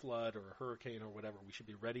or a flood or a hurricane or whatever. We should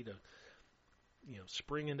be ready to,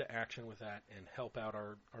 spring into action with that and help out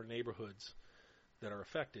our neighborhoods that are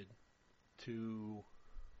affected to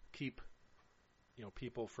keep,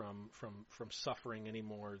 people from suffering any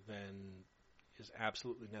more than is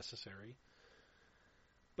absolutely necessary.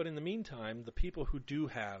 But in the meantime, the people who do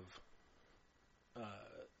have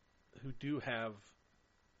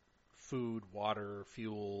food, water,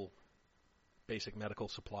 fuel, basic medical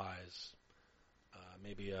supplies,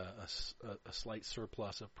 maybe a slight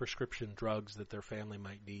surplus of prescription drugs that their family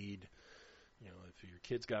might need. If your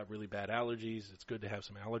kid's got really bad allergies, it's good to have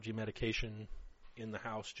some allergy medication in the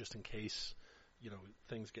house just in case,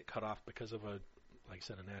 things get cut off because of like I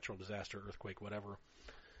said, a natural disaster, earthquake, whatever.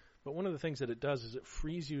 But one of the things that it does is it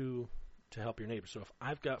frees you to help your neighbors. So if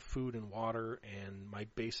I've got food and water and my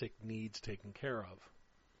basic needs taken care of,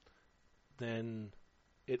 then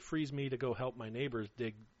it frees me to go help my neighbors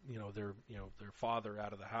dig, their father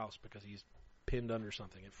out of the house because he's pinned under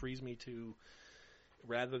something. It frees me to,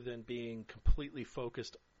 rather than being completely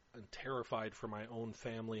focused and terrified for my own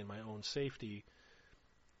family and my own safety,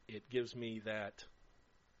 it gives me that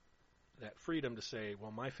freedom to say,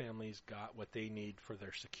 well, my family's got what they need for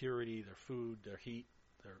their security, their food, their heat,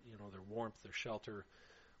 their warmth, their shelter.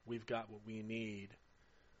 We've got what we need.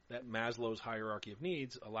 That Maslow's hierarchy of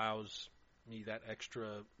needs allows me that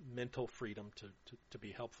extra mental freedom to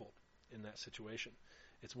be helpful in that situation.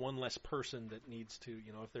 It's one less person that needs to,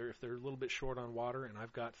 if they're a little bit short on water and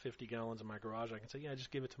I've got 50 gallons in my garage, I can say, yeah,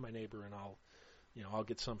 just give it to my neighbor and I'll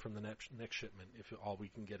get some from the next shipment if all we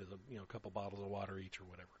can get is a couple bottles of water each or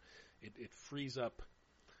whatever. It frees up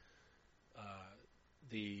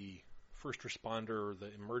the first responder,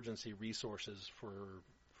 the emergency resources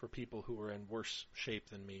for people who are in worse shape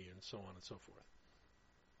than me, and so on and so forth.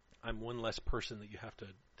 I'm one less person that you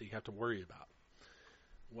have to worry about.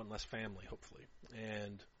 One less family, hopefully.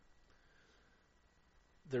 And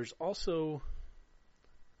there's also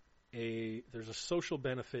a social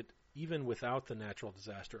benefit even without the natural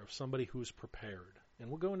disaster, of somebody who's prepared. And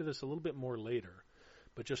we'll go into this a little bit more later,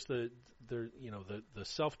 but just the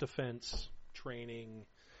self-defense training,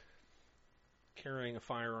 carrying a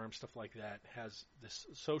firearm, stuff like that, has the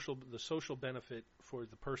social benefit for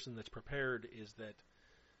the person that's prepared is that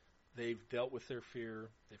they've dealt with their fear,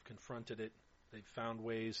 they've confronted it, they've found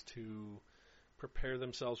ways to prepare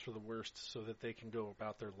themselves for the worst so that they can go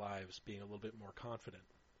about their lives being a little bit more confident.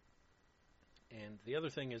 And the other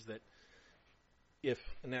thing is that if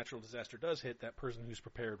a natural disaster does hit, that person who's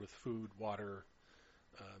prepared with food, water,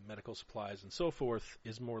 medical supplies, and so forth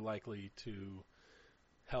is more likely to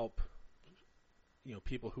help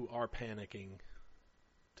people who are panicking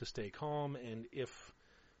to stay calm. And if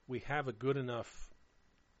we have a good enough,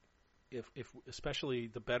 if especially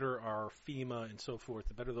the better our FEMA and so forth,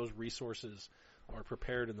 the better those resources are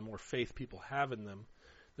prepared and the more faith people have in them,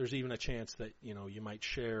 there's even a chance that you might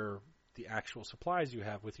share the actual supplies you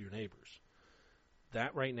have with your neighbors.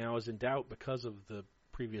 That right now is in doubt because of the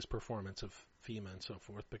previous performance of FEMA and so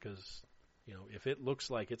forth, because if it looks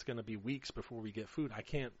like it's going to be weeks before we get food, I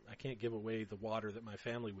can't give away the water that my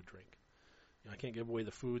family would drink. I can't give away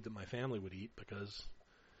the food that my family would eat because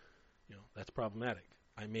that's problematic.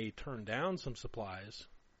 I may turn down some supplies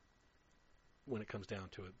when it comes down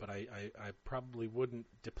to it, but I probably wouldn't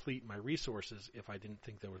deplete my resources if I didn't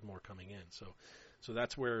think there was more coming in. So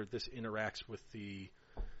that's where this interacts with the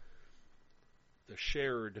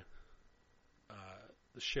shared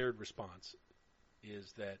response,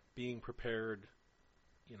 is that being prepared,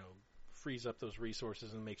 frees up those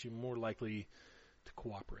resources and makes you more likely to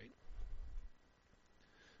cooperate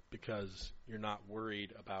because you're not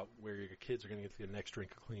worried about where your kids are going to get the next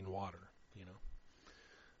drink of clean water,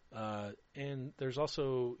 And there's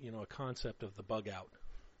also, a concept of the bug out,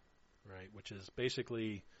 right, which is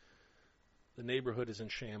basically the neighborhood is in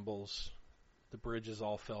shambles, the bridges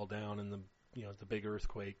all fell down in the big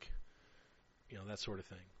earthquake, that sort of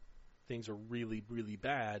thing. Things are really, really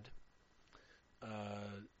bad.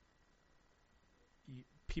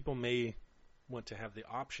 People may want to have the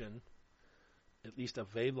option, at least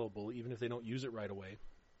available, even if they don't use it right away,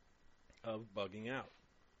 of bugging out,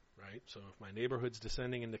 right? So if my neighborhood's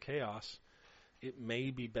descending into chaos, it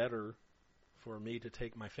may be better for me to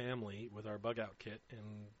take my family with our bug out kit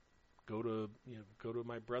and go to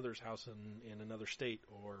my brother's house in another state,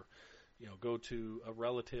 or go to a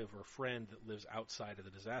relative or friend that lives outside of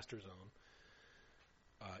the disaster zone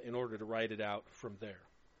in order to ride it out from there,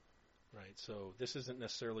 right? So this isn't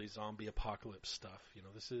necessarily zombie apocalypse stuff.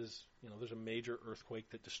 This is, there's a major earthquake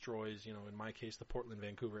that destroys, in my case, the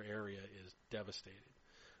Portland-Vancouver area is devastated,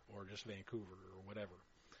 or just Vancouver or whatever.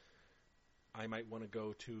 I might want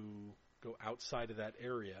to go outside of that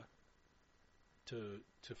area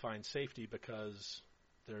to find safety because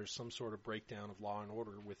there's some sort of breakdown of law and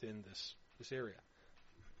order within this area.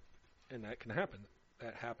 And that can happen.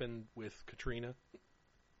 That happened with Katrina.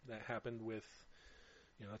 That happened with,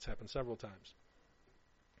 that's happened several times.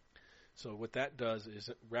 So what that does is,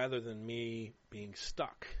 rather than me being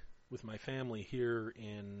stuck with my family here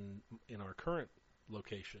in our current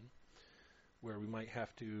location, where we might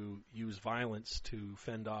have to use violence to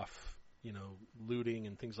fend off, looting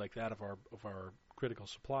and things like that of our critical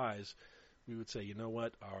supplies, we would say,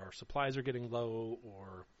 what, our supplies are getting low,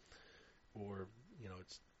 or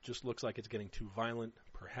it just looks like it's getting too violent.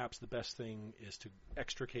 Perhaps the best thing is to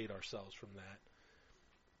extricate ourselves from that.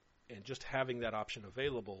 And just having that option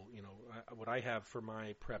available, what I have for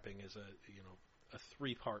my prepping is a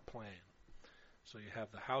three-part plan. So you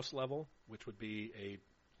have the house level, which would be a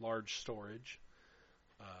large storage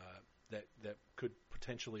that could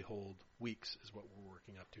potentially hold weeks, is what we're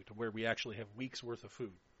working up to where we actually have weeks worth of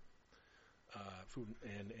food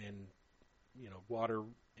and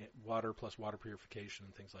water plus water purification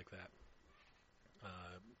and things like that.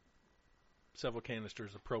 Several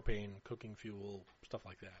canisters of propane, cooking fuel, stuff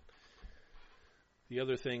like that. The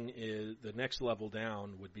other thing is, the next level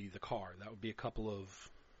down would be the car. That would be a couple of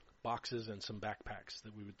boxes and some backpacks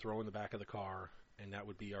that we would throw in the back of the car, and that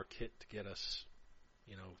would be our kit to get us,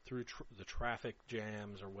 through the traffic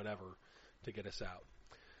jams or whatever, to get us out.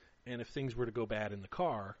 And if things were to go bad in the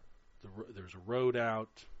car, there's a road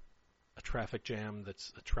out, a traffic jam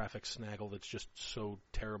that's a traffic snaggle that's just so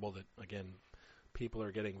terrible that, again, people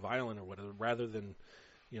are getting violent or whatever. Rather than,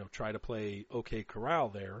 try to play OK Corral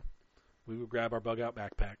there, we would grab our bug-out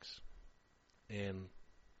backpacks and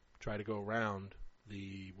try to go around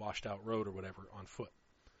the washed-out road or whatever on foot.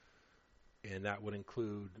 And that would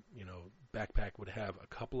include, backpack would have a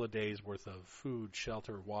couple of days' worth of food,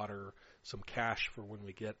 shelter, water, some cash for when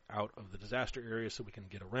we get out of the disaster area so we can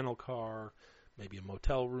get a rental car, maybe a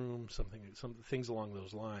motel room, some things along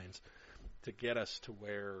those lines to get us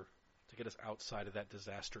outside of that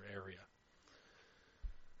disaster area.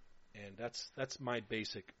 And that's my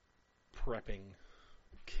basic prepping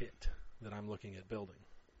kit that I'm looking at building.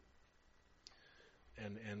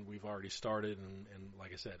 And we've already started, and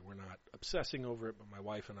like I said, we're not obsessing over it, but my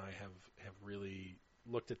wife and I have really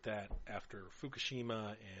looked at that after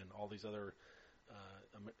Fukushima and all these other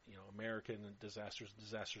American disasters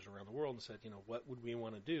around the world, and said, what would we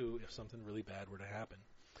want to do if something really bad were to happen?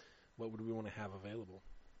 What would we want to have available?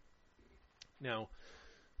 Now,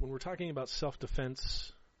 when we're talking about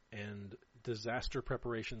self-defense and disaster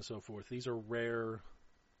preparation and so forth, these are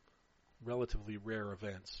relatively rare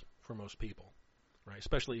events for most people, right?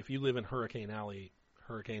 Especially if you live in Hurricane Alley.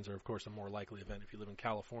 Hurricanes are, of course, a more likely event. If you live in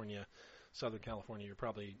California, Southern California, you're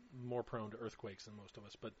probably more prone to earthquakes than most of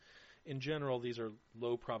us. But in general, these are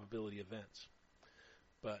low probability events.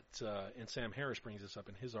 But and Sam Harris brings this up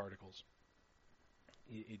in his articles.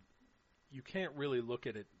 You can't really look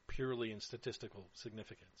at it purely in statistical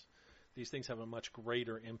significance. These things have a much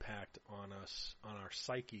greater impact on us, on our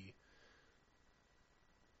psyche,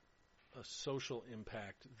 a social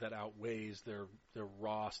impact that outweighs their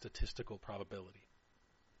raw statistical probability,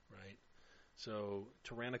 right? So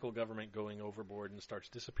tyrannical government going overboard and starts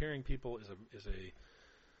disappearing people is a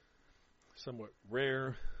somewhat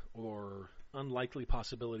rare or unlikely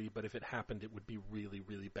possibility, but if it happened, it would be really,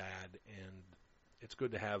 really bad, and it's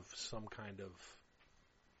good to have some kind of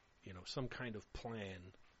plan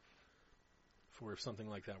for if something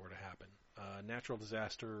like that were to happen. Natural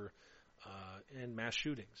disaster and mass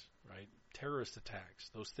shootings, right? Terrorist attacks,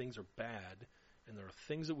 those things are bad, and there are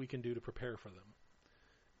things that we can do to prepare for them.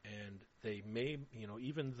 And they may,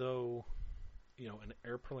 even though, an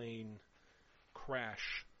airplane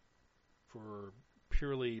crash for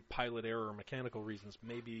purely pilot error or mechanical reasons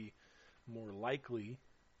may be more likely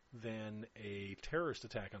than a terrorist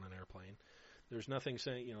attack on an airplane, there's nothing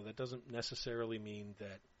saying, that doesn't necessarily mean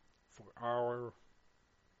that for our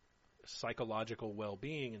psychological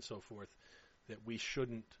well-being and so forth, that we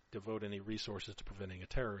shouldn't devote any resources to preventing a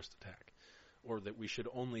terrorist attack, or that we should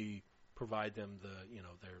only provide them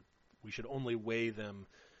we should only weigh them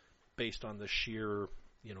based on the sheer,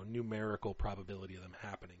 numerical probability of them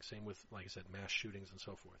happening. Same with, like I said, mass shootings and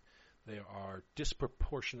so forth. They are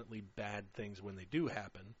disproportionately bad things when they do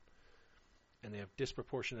happen, and they have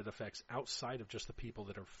disproportionate effects outside of just the people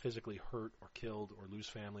that are physically hurt or killed or lose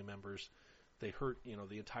family members. They hurt,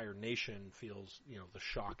 the entire nation feels, the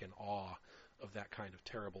shock and awe of that kind of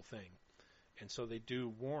terrible thing. And so they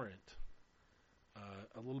do warrant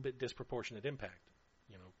a little bit disproportionate impact.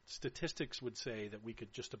 Statistics would say that we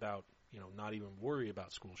could just about, not even worry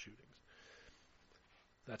about school shootings.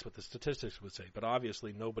 That's what the statistics would say. But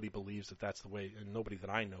obviously nobody believes that that's the way, and nobody that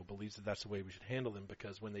I know believes that that's the way we should handle them,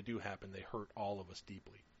 because when they do happen, they hurt all of us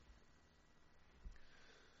deeply.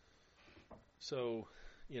 So,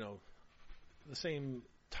 the same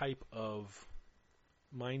type of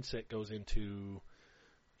mindset goes into,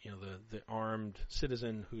 the armed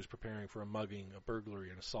citizen who's preparing for a mugging, a burglary,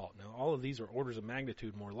 an assault. Now, all of these are orders of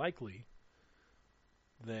magnitude more likely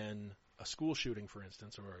than a school shooting, for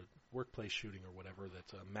instance, or a workplace shooting or whatever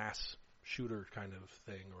that's a mass shooter kind of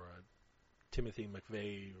thing, or a Timothy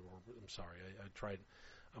McVeigh, or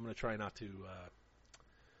I'm going to try not to, I'm going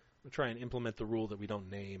to try and implement the rule that we don't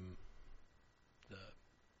name the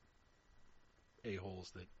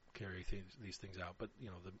a-holes that carry these things out, but,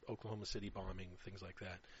 the Oklahoma City bombing, things like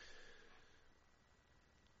that.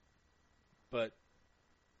 But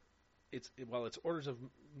while it's orders of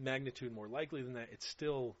magnitude more likely than that, it's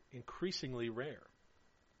still increasingly rare,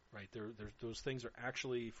 right? Those things are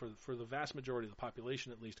actually, for the vast majority of the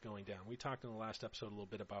population at least, going down. We talked in the last episode a little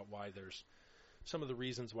bit about why there's some of the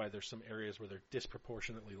reasons why there's some areas where they're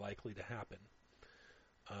disproportionately likely to happen,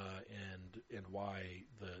 and why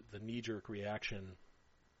the knee-jerk reaction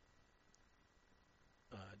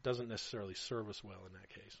doesn't necessarily serve us well in that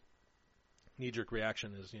case. Knee-jerk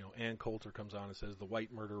reaction is, Ann Coulter comes on and says the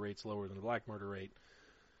white murder rate's lower than the black murder rate,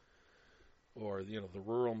 or, the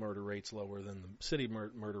rural murder rate's lower than the city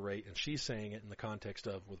murder rate, and she's saying it in the context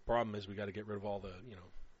of, well, the problem is we got to get rid of all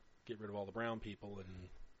the brown people,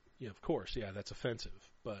 and, of course, that's offensive,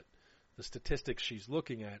 but the statistics she's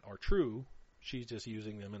looking at are true. She's just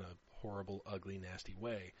using them in a horrible, ugly, nasty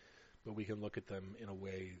way, but we can look at them in a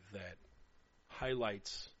way that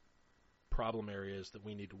highlights problem areas that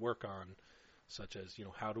we need to work on, such as,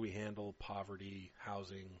 how do we handle poverty,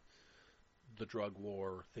 housing, the drug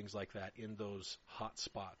war, things like that, in those hot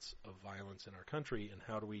spots of violence in our country, and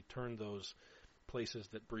how do we turn those places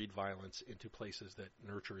that breed violence into places that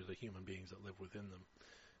nurture the human beings that live within them.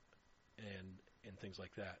 and things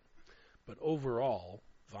like that. But overall,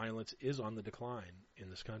 violence is on the decline in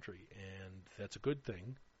this country, and that's a good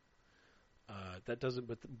thing. That doesn't,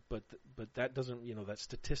 but that doesn't,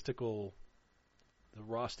 that the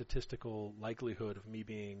raw statistical likelihood of me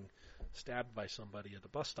being stabbed by somebody at the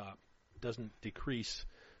bus stop doesn't decrease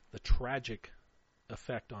the tragic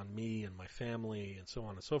effect on me and my family and so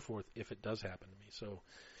on and so forth if it does happen to me.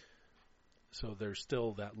 So there's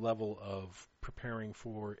still that level of preparing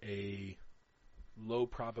for a low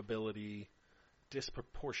probability,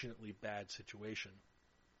 disproportionately bad situation.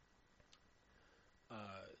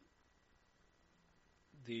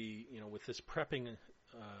 With this prepping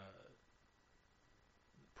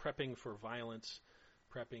for violence,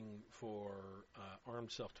 prepping for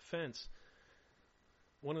armed self-defense,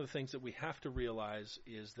 one of the things that we have to realize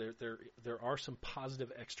is there are some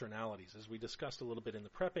positive externalities. As we discussed a little bit in the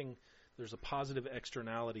prepping, there's a positive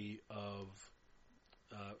externality of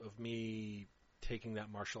me taking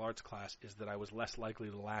that martial arts class is that I was less likely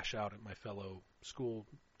to lash out at my fellow school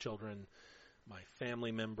children, my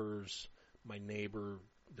family members, my neighbor,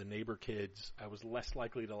 the neighbor kids. I was less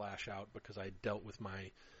likely to lash out because I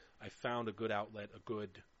found a good outlet, a good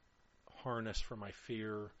harness for my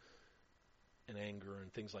fear and anger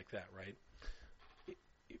and things like that, right?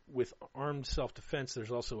 With armed self-defense,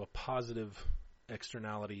 there's also a positive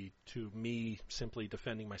externality to me simply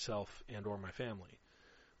defending myself and or my family,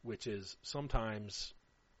 which is sometimes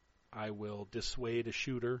I will dissuade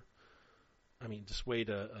an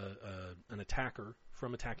attacker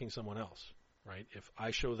from attacking someone else, right? If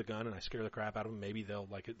I show the gun and I scare the crap out of them, maybe they'll,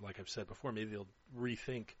 like I've said before, maybe they'll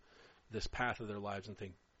rethink this path of their lives and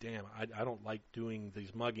think, damn, I don't like doing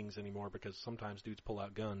these muggings anymore because sometimes dudes pull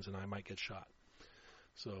out guns and I might get shot.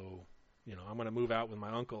 So, I'm going to move out with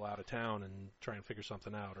my uncle out of town and try and figure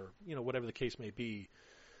something out, or, whatever the case may be.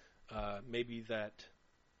 Maybe that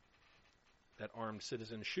armed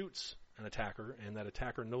citizen shoots an attacker and that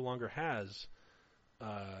attacker no longer has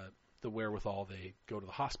the wherewithal. They go to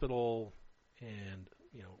the hospital and,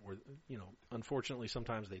 unfortunately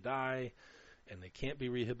sometimes they die and they can't be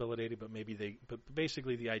rehabilitated, but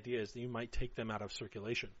basically the idea is that you might take them out of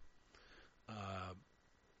circulation.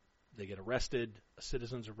 They get arrested, a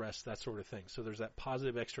citizen's arrest, that sort of thing. So there's that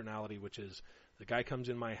positive externality, which is the guy comes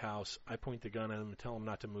in my house, I point the gun at him and tell him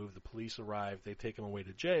not to move, the police arrive, they take him away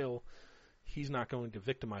to jail. He's not going to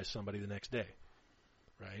victimize somebody the next day,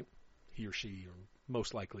 right? He or she, or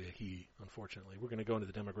most likely a he, unfortunately. We're going to go into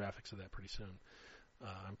the demographics of that pretty soon.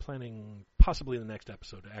 I'm planning possibly in the next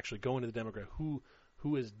episode to actually go into the demographic.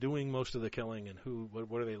 Who is doing most of the killing, and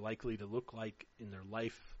what are they likely to look like in their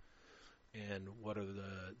life, and what are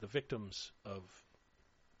the victims of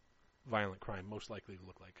violent crime most likely to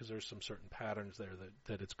look like? Because there's some certain patterns there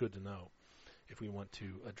that it's good to know if we want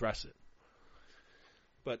to address it.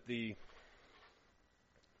 But the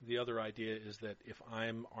other idea is that if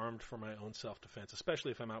I'm armed for my own self-defense,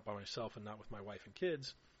 especially if I'm out by myself and not with my wife and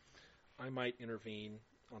kids, I might intervene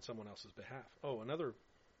on someone else's behalf. We'll look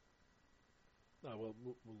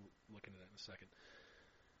into that in a second.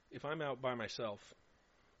 If I'm out by myself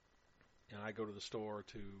and I go to the store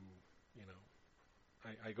to,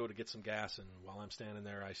 I go to get some gas, and while I'm standing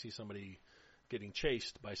there, I see somebody getting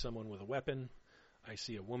chased by someone with a weapon. I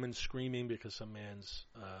see a woman screaming because some man's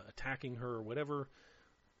attacking her or whatever.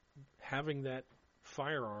 Having that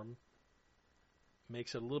firearm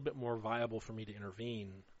makes it a little bit more viable for me to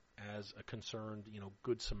intervene as a concerned,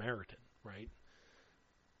 good Samaritan, right?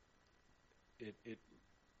 It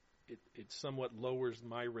somewhat lowers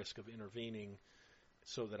my risk of intervening,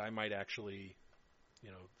 so that I might actually,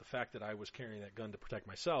 the fact that I was carrying that gun to protect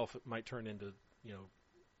myself, it might turn into,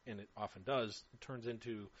 and it often does, it turns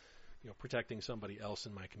into, protecting somebody else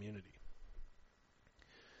in my community.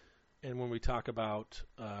 And when we talk about,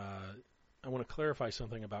 I want to clarify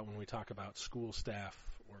something about when we talk about school staff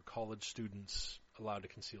or college students allowed to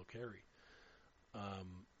conceal carry.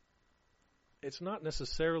 It's not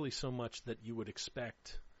necessarily so much that you would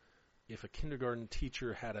expect if a kindergarten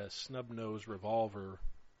teacher had a snub-nose revolver,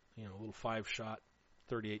 a little 5-shot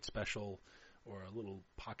 38 special or a little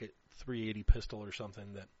pocket 380 pistol or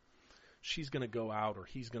something, that she's going to go out or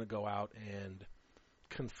he's going to go out and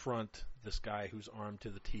confront this guy who's armed to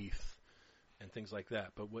the teeth and things like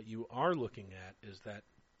that. But what you are looking at is that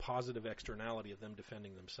positive externality of them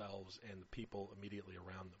defending themselves and the people immediately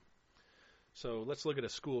around them. So let's look at a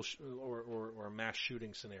school or a mass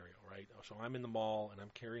shooting scenario, right? So I'm in the mall and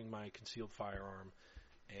I'm carrying my concealed firearm,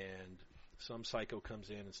 and some psycho comes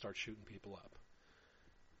in and starts shooting people up.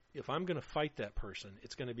 If I'm going to fight that person,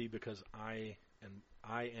 it's going to be because I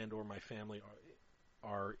and or my family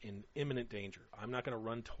are in imminent danger. I'm not going to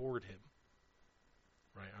run toward him.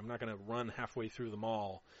 right? I'm not going to run halfway through the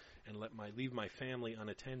mall and leave my family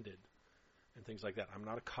unattended and things like that. I'm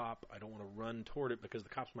not a cop. I don't want to run toward it because the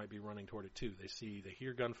cops might be running toward it too. They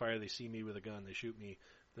hear gunfire, they see me with a gun, they shoot me.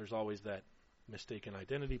 There's always that mistaken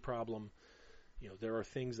identity problem. There are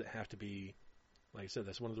things that have to be, like I said,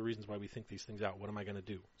 that's one of the reasons why we think these things out. What am I going to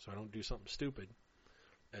do? So I don't do something stupid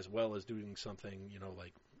as well as doing something,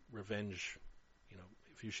 like revenge.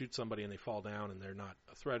 If you shoot somebody and they fall down and they're not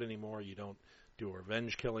a threat anymore, you don't do a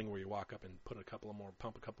revenge killing where you walk up and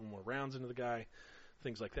pump a couple more rounds into the guy,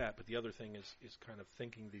 things like that. But the other thing is kind of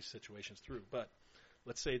thinking these situations through. But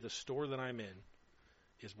let's say the store that I'm in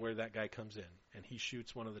is where that guy comes in, and he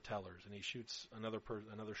shoots one of the tellers, and he shoots another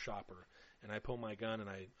shopper, and I pull my gun and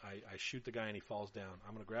I shoot the guy and he falls down.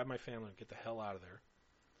 I'm going to grab my family and get the hell out of there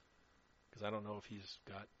because I don't know if he's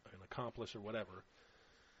got an accomplice or whatever.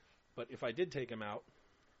 But if I did take him out,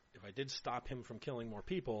 if I did stop him from killing more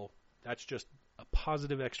people, that's just a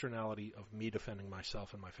positive externality of me defending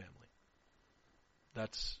myself and my family.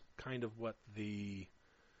 That's kind of what the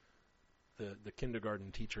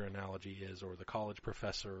kindergarten teacher analogy is, or the college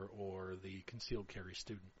professor, or the concealed carry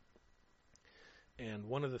student. And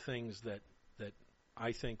one of the things that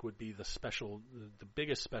I think would be the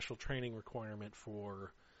biggest special training requirement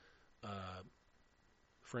for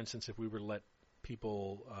instance, if we were to let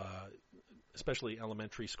people, especially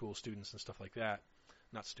elementary school students and stuff like that,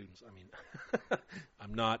 not students, I mean,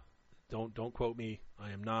 I'm not, don't quote me,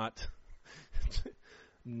 I am not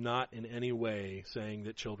in any way saying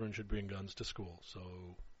that children should bring guns to school, so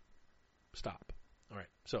stop. All right,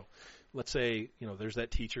 so let's say, there's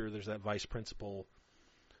that teacher, there's that vice principal.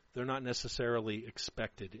 They're not necessarily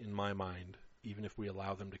expected, in my mind, even if we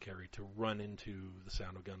allow them to carry, to run into the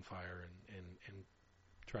sound of gunfire and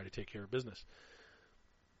try to take care of business.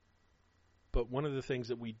 But one of the things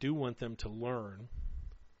that we do want them to learn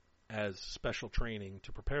as special training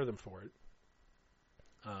to prepare them for it,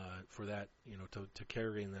 for that, to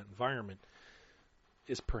carry in that environment,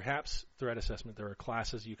 is perhaps threat assessment. There are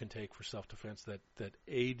classes you can take for self-defense that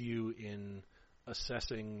aid you in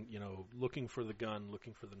assessing, looking for the gun,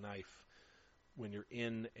 looking for the knife. When you're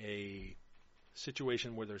in a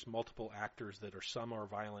situation where there's multiple actors that are, some are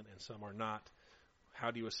violent and some are not,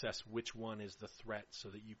 how do you assess which one is the threat so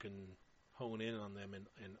that you can hone in on them and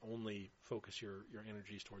only focus your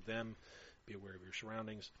energies toward them, be aware of your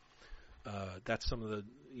surroundings. That's some of the,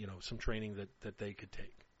 some training that they could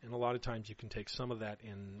take. And a lot of times you can take some of that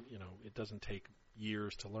in, it doesn't take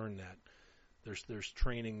years to learn that. There's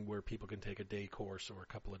training where people can take a day course or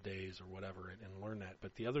a couple of days or whatever and learn that.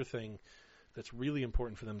 But the other thing that's really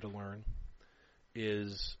important for them to learn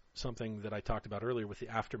is something that I talked about earlier with the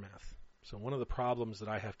aftermath. So one of the problems that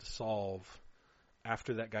I have to solve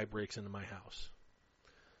after that guy breaks into my house,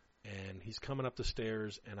 and he's coming up the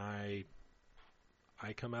stairs, and I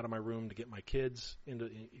come out of my room to get my kids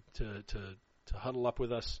to huddle up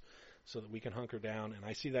with us so that we can hunker down, and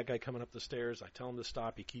I see that guy coming up the stairs. I tell him to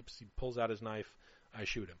stop. He pulls out his knife. I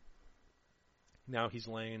shoot him. Now he's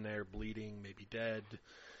laying there bleeding, maybe dead,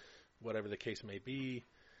 whatever the case may be.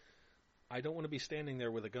 I don't want to be standing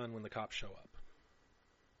there with a gun when the cops show up.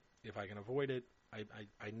 If I can avoid it,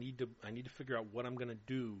 I need to figure out what I'm going to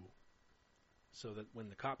do so that when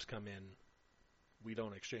the cops come in, we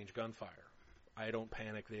don't exchange gunfire. I don't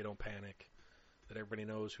panic, they don't panic, that everybody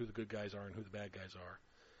knows who the good guys are and who the bad guys are.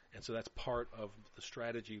 And so that's part of the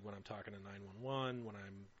strategy when I'm talking to 911, when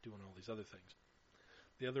I'm doing all these other things.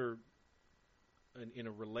 The other, in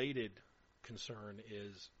a related concern,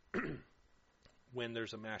 is when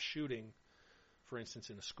there's a mass shooting, for instance,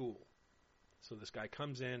 in a school. So this guy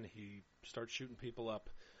comes in, he starts shooting people up.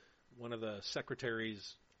 One of the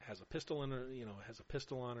secretaries has a pistol on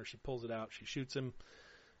her. She pulls it out. She shoots him,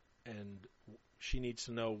 and she needs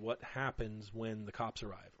to know what happens when the cops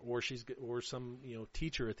arrive. Or some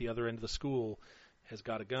teacher at the other end of the school has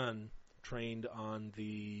got a gun trained on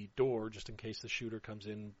the door just in case the shooter comes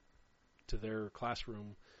in to their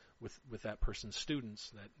classroom with that person's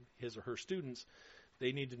students, that his or her students.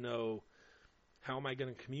 They need to know, how am I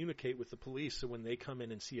going to communicate with the police so when they come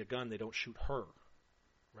in and see a gun, they don't shoot her,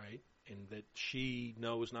 right? And that she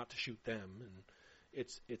knows not to shoot them. And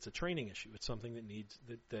it's a training issue. It's something that needs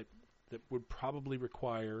that would probably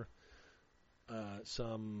require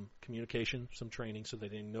some communication, some training, so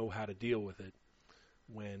that they know how to deal with it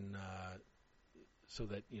when, so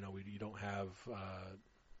that you don't have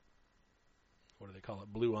what do they call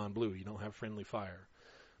it, blue on blue. You don't have friendly fire,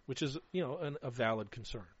 which is a valid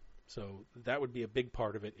concern. So that would be a big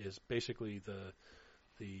part of it, is basically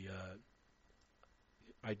the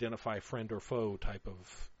identify friend or foe type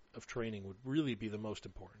of training would really be the most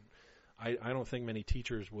important. I don't think many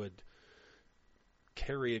teachers would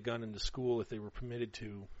carry a gun into school if they were permitted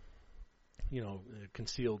to, a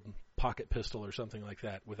concealed pocket pistol or something like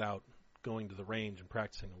that without going to the range and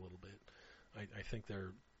practicing a little bit. I think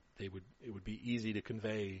it would be easy to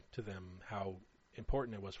convey to them how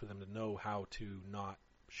important it was for them to know how to not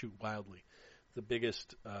shoot wildly. The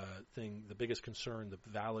biggest concern, the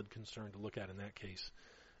valid concern to look at in that case,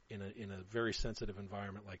 in a very sensitive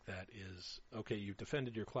environment like that, is, okay, you've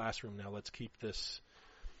defended your classroom, now let's keep this.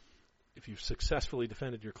 If you've successfully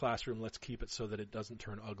defended your classroom, let's keep it so that it doesn't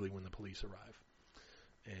turn ugly when the police arrive.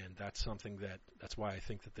 And that's why I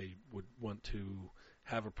think that they would want to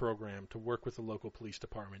have a program to work with the local police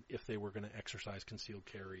department if they were going to exercise concealed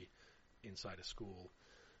carry inside a school,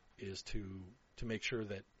 is to make sure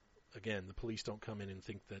that, again, the police don't come in and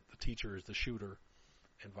think that the teacher is the shooter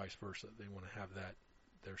and vice versa. They want to have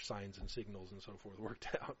their signs and signals and so forth worked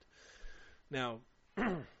out. Now,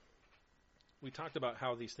 we talked about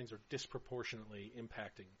how these things are disproportionately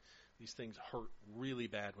impacting. These things hurt really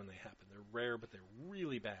bad when they happen. They're rare, but they're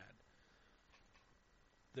really bad.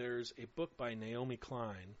 There's a book by Naomi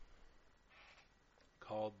Klein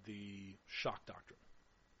called The Shock Doctrine.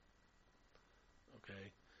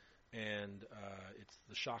 Okay? And it's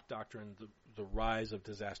The Shock Doctrine, the Rise of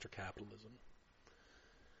Disaster Capitalism.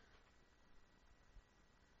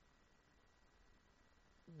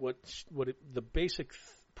 The basic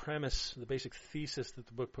premise, the basic thesis that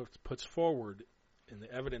the book puts forward, and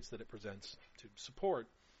the evidence that it presents to support,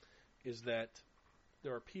 is that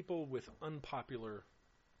there are people with unpopular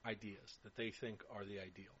ideas that they think are the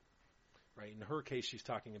ideal. Right? In her case, she's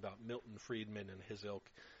talking about Milton Friedman and his ilk,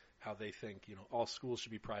 how they think, all schools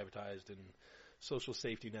should be privatized and social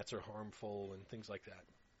safety nets are harmful and things like that.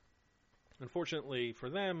 Unfortunately for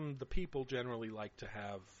them, the people generally like to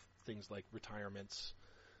have things like retirements.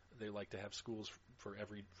 They like to have schools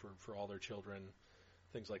for all their children,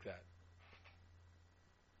 things like that.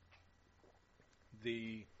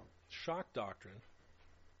 The shock doctrine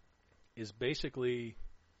is basically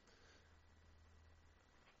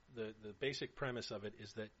the basic premise of it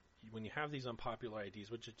is that when you have these unpopular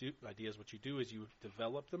ideas, what you do is you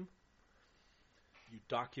develop them, you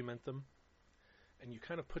document them, and you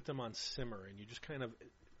kind of put them on simmer, and you just kind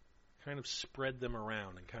of spread them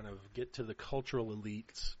around and kind of get to the cultural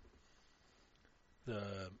elites,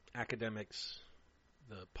 the academics,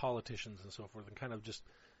 the politicians, and so forth, and kind of just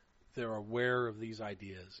they're aware of these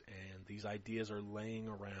ideas, and these ideas are laying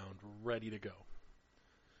around ready to go.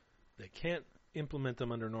 They can't implement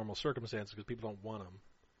them under normal circumstances because people don't want them,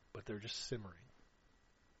 but they're just simmering.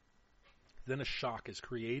 Then a shock is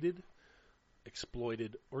created,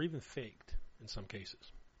 exploited, or even faked in some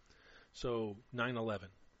cases. So 9/11,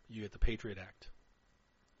 you get the Patriot Act,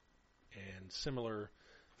 and similar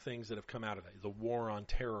things that have come out of that. The war on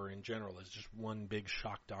terror in general is just one big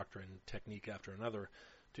shock doctrine technique after another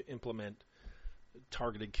to implement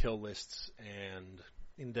targeted kill lists and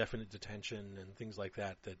indefinite detention and things like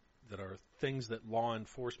that are things that law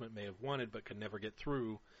enforcement may have wanted but could never get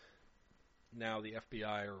through. Now the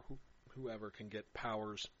FBI or whoever can get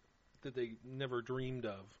powers that they never dreamed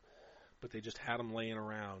of, but they just had them laying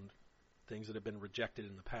around, things that have been rejected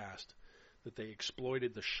in the past, that they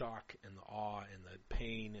exploited the shock and the awe and the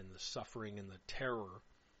pain and the suffering and the terror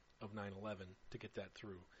of 9/11 to get that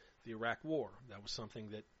through. The Iraq War, that was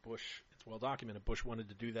something that it's well documented, Bush wanted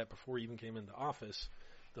to do that before he even came into office.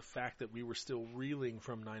 The fact that we were still reeling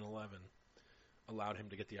from 9/11 allowed him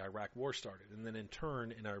to get the Iraq War started. And then in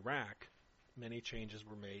turn, in Iraq, many changes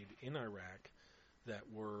were made in Iraq that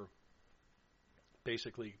were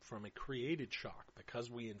basically from a created shock. Because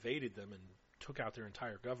we invaded them and took out their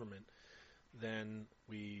entire government, then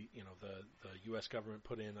the U.S. government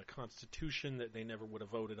put in a constitution that they never would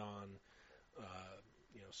have voted on,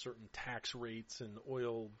 certain tax rates and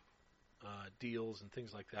oil deals and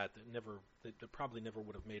things like that that probably never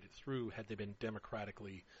would have made it through had they been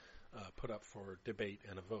democratically put up for debate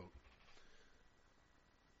and a vote.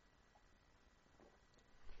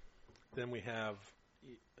 Then we have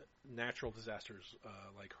natural disasters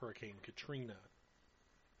like Hurricane Katrina,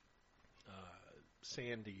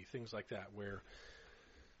 Sandy, things like that, where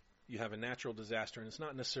you have a natural disaster and it's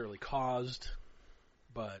not necessarily caused,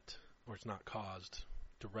 or it's not caused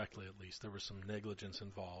directly at least. There was some negligence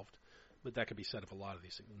involved, but that could be said of a lot of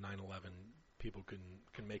these things. 9/11, people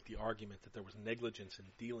can make the argument that there was negligence in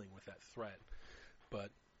dealing with that threat.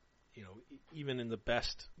 But, even in the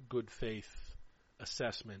best good faith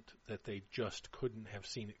assessment that they just couldn't have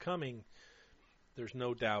seen it coming, there's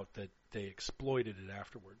no doubt that they exploited it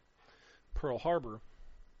afterward. Pearl Harbor,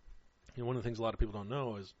 one of the things a lot of people don't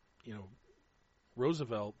know is,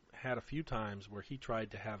 Roosevelt had a few times where he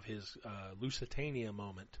tried to have his Lusitania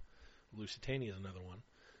moment Lusitania is another one,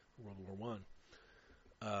 World War One,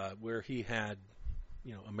 where he had,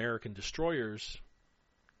 American destroyers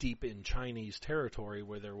deep in Chinese territory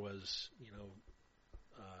where there was,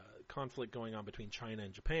 conflict going on between China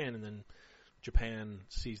and Japan, and then Japan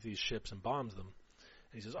sees these ships and bombs them.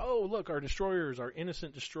 And he says, "Oh, look, our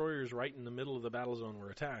innocent destroyers right in the middle of the battle zone were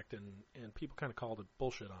attacked," and people kind of called it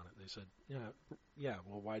bullshit on it. They said, yeah,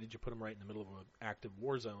 well, why did you put them right in the middle of an active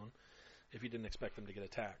war zone if you didn't expect them to get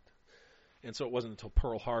attacked? And so it wasn't until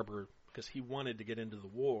Pearl Harbor, because he wanted to get into the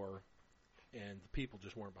war, and the people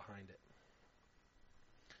just weren't behind it.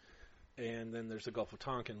 And then there's the Gulf of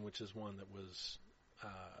Tonkin, which is one that was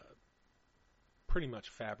pretty much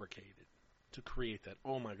fabricated to create that,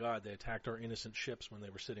 oh my God, they attacked our innocent ships when they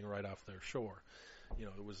were sitting right off their shore.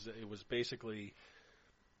 It was basically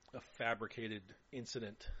a fabricated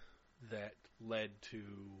incident that led to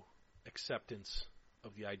acceptance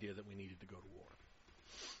of the idea that we needed to go to war.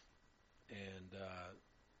 And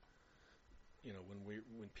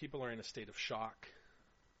when people are in a state of shock,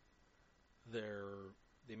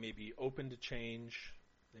 they may be open to change,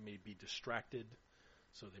 they may be distracted.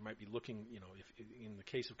 So they might be looking, if in the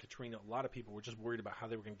case of Katrina, a lot of people were just worried about how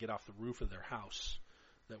they were going to get off the roof of their house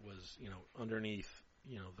that was, underneath,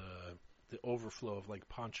 the overflow of Lake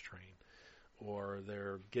Pontchartrain. Or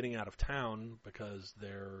they're getting out of town because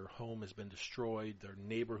their home has been destroyed, their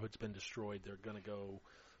neighborhood's been destroyed, they're going to go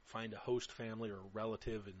find a host family or a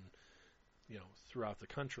relative throughout the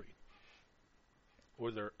country.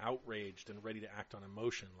 Or they're outraged and ready to act on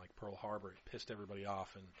emotion, like Pearl Harbor. It pissed everybody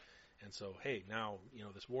off, and so, hey, now,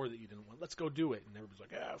 this war that you didn't want, let's go do it. And everybody's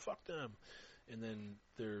like, yeah, fuck them. And then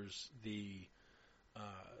there's the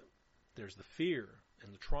fear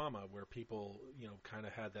and the trauma where people, kind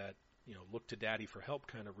of had that, look to daddy for help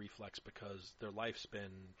kind of reflex because their life's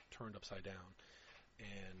been turned upside down.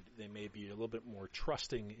 And they may be a little bit more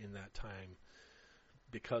trusting in that time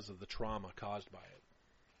because of the trauma caused by it.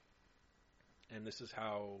 And this is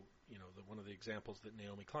how, one of the examples that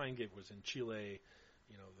Naomi Klein gave was in Chile.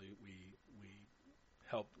 We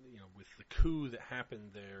helped, with the coup that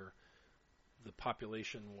happened there, the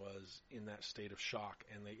population was in that state of shock,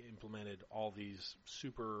 and they implemented all these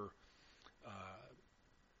super,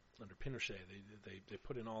 under Pinochet, they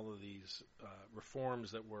put in all of these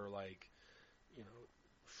reforms that were like,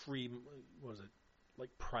 free, what was it, like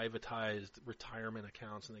privatized retirement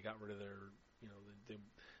accounts, and they got rid of their,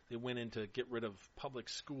 they went in to get rid of public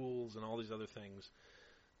schools and all these other things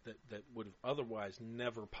that would have otherwise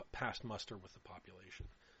never passed muster with the population.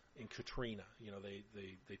 In Katrina,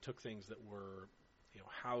 they took things that were,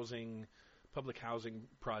 housing, public housing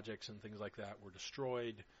projects and things like that were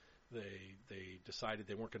destroyed. They decided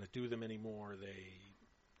they weren't going to do them anymore.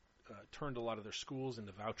 They turned a lot of their schools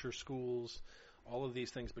into voucher schools. All of these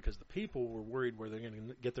things because the people were worried where they're going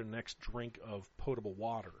to get their next drink of potable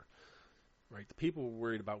water. Right? The people were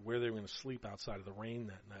worried about where they were going to sleep outside of the rain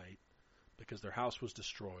that night, because their house was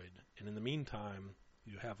destroyed. And in the meantime,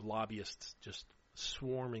 you have lobbyists just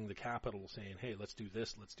swarming the Capitol saying, hey, let's do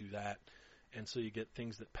this, let's do that. And so you get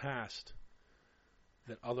things that passed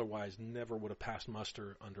that otherwise never would have passed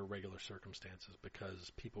muster under regular circumstances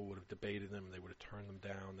because people would have debated them, they would have turned them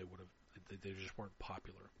down, they just weren't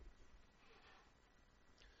popular.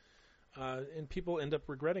 And people end up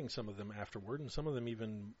regretting some of them afterward, and some of them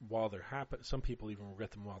even while they're some people even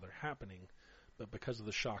regret them while they're happening. But because of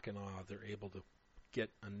the shock and awe, they're able to get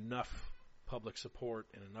enough public support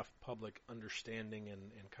and enough public understanding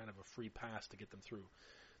and kind of a free pass to get them through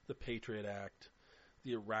the Patriot Act,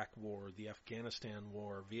 the Iraq War, the Afghanistan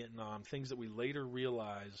War, Vietnam, things that we later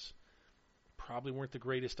realize probably weren't the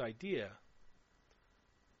greatest idea,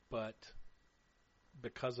 but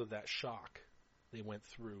because of that shock, they went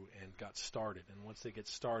through and got started. And once they get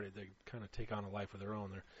started, they kind of take on a life of their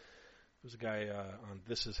own. There was a guy on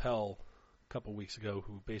This Is Hell a couple weeks ago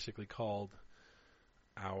who basically called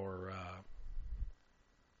our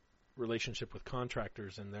relationship with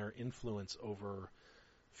contractors and their influence over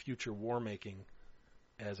future war making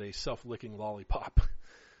as a self-licking lollipop.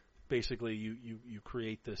 Basically, you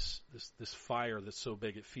create this fire that's so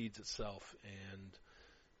big it feeds itself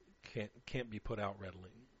and can't be put out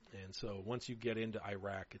readily. And so once you get into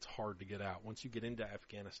Iraq, it's hard to get out. Once you get into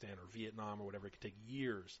Afghanistan or Vietnam or whatever, it can take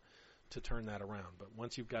years to turn that around. But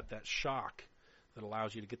once you've got that shock that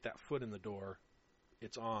allows you to get that foot in the door,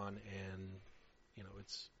 it's on, and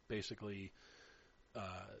it's basically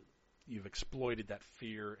you've exploited that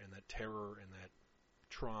fear and that terror and that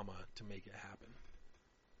trauma to make it happen.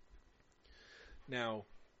 Now,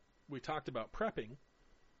 we talked about prepping,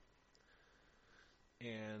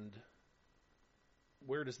 and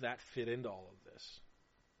where does that fit into all of this?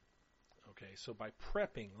 Okay, so by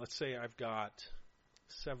prepping, let's say I've got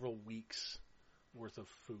several weeks worth of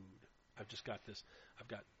food. I've just got this. I've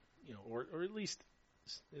got, or at least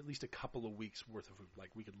a couple of weeks worth of food. Like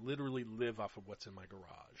we could literally live off of what's in my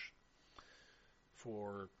garage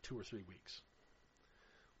for 2 or 3 weeks.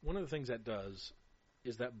 One of the things that does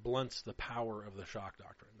is that blunts the power of the shock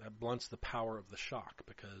doctrine. That blunts the power of the shock,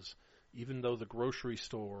 because even though the grocery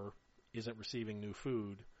store isn't receiving new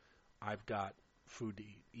food, I've got food to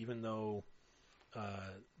eat. Even though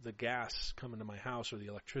the gas coming to my house or the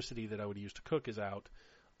electricity that I would use to cook is out,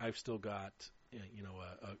 I've still got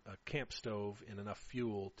a camp stove and enough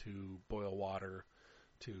fuel to boil water,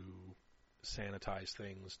 to sanitize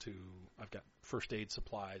things, I've got first aid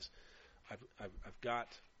supplies. I've got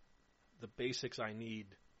the basics I need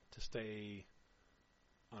to stay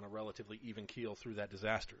on a relatively even keel through that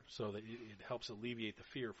disaster, so that it helps alleviate the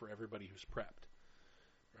fear for everybody who's prepped,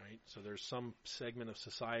 right? So there's some segment of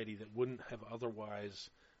society that wouldn't have otherwise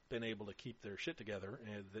been able to keep their shit together,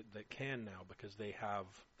 and that can now, because they have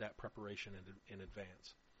that preparation in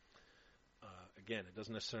advance. Again, it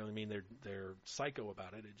doesn't necessarily mean they're psycho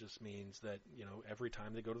about it. It just means that, every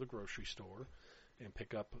time they go to the grocery store and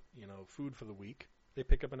pick up, food for the week, they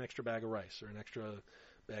pick up an extra bag of rice or an extra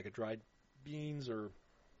bag of dried beans or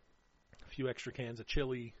a few extra cans of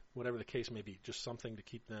chili, whatever the case may be, just something to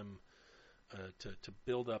keep them, to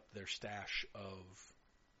build up their stash of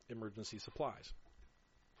emergency supplies.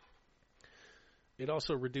 It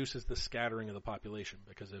also reduces the scattering of the population,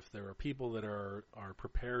 because if there are people that are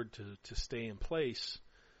prepared to stay in place,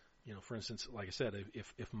 for instance, like I said,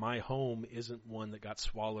 if my home isn't one that got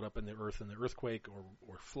swallowed up in the earth in the earthquake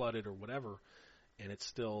or flooded or whatever, and it's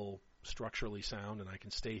still structurally sound and I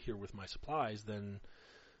can stay here with my supplies, then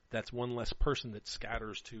that's one less person that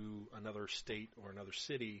scatters to another state or another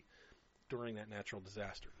city during that natural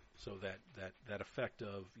disaster. So that effect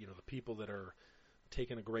of, the people that are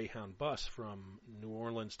taking a Greyhound bus from New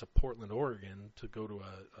Orleans to Portland, Oregon to go to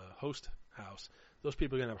a host house, those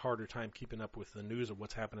people are going to have a harder time keeping up with the news of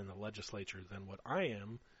what's happening in the legislature than what I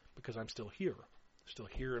am, because I'm still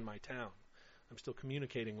here in my town. I'm still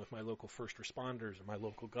communicating with my local first responders and my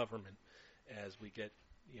local government as we get,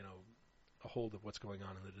 a hold of what's going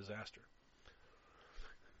on in the disaster.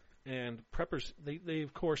 And preppers, they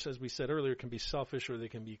of course, as we said earlier, can be selfish or they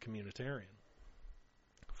can be communitarian.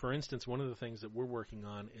 For instance, one of the things that we're working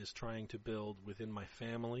on is trying to build within my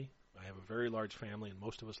family. I have a very large family, and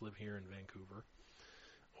most of us live here in Vancouver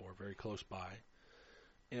or very close by.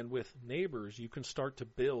 And with neighbors, you can start to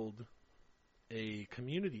build a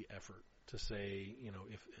community effort to say,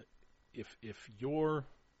 if you're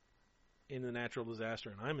in the natural disaster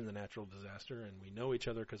and I'm in the natural disaster and we know each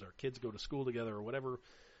other because our kids go to school together or whatever,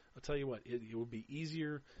 I'll tell you what, it would be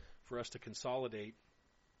easier for us to consolidate,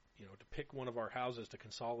 to pick one of our houses to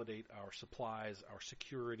consolidate our supplies, our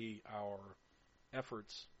security, our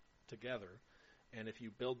efforts together. And if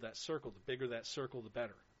you build that circle, the bigger that circle, the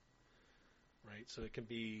better, right? So it can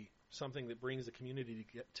be something that brings the community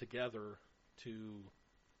together to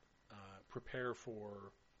prepare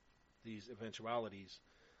for these eventualities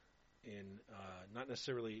in not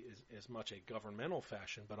necessarily as much a governmental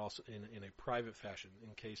fashion, but also in a private fashion,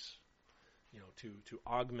 in case, to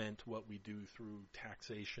augment what we do through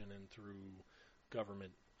taxation and through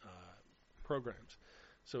government programs.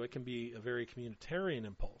 So it can be a very communitarian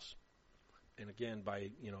impulse. And again,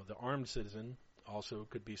 by, the armed citizen also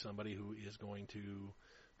could be somebody who is going to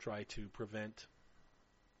try to prevent,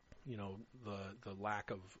 the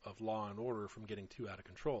lack of law and order from getting too out of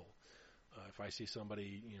control. If I see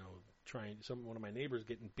somebody, one of my neighbors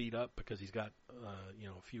getting beat up because he's got,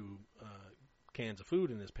 a few cans of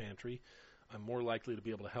food in his pantry, I'm more likely to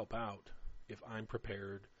be able to help out if I'm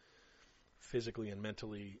prepared physically and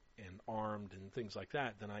mentally and armed and things like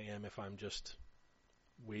that than I am if I'm just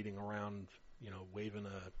waiting around,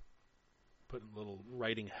 putting a little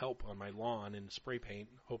writing help on my lawn in spray paint,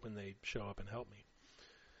 hoping they show up and help me.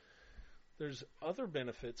 There's other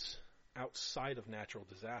benefits outside of natural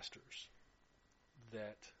disasters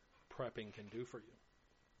that prepping can do for you.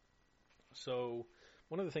 So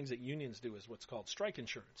one of the things that unions do is what's called strike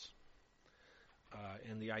insurance.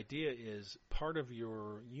 And the idea is part of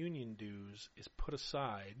your union dues is put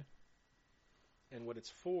aside, and what it's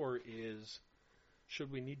for is,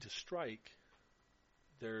 should we need to strike,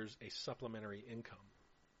 there's a supplementary income.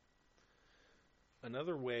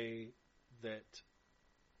 Another way that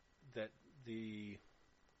the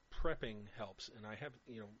prepping helps, and I have,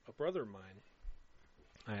 a brother of mine,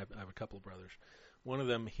 I have a couple of brothers. One of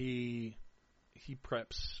them, he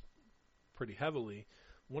preps pretty heavily.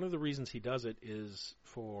 one of the reasons he does it is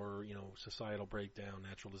for, societal breakdown,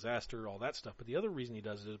 natural disaster, all that stuff. But the other reason he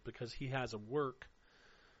does it is because he has a work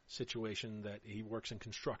situation that he works in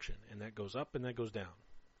construction, and that goes up and that goes down.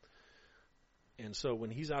 And so when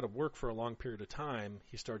he's out of work for a long period of time,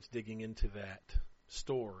 he starts digging into that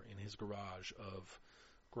store in his garage of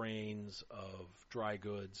grains, of dry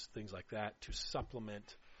goods, things like that, to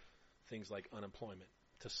supplement things like unemployment,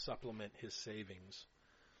 to supplement his savings.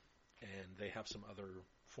 And they have some other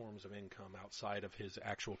forms of income outside of his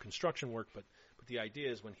actual construction work. But the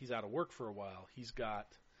idea is when he's out of work for a while, he's got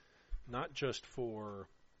not just for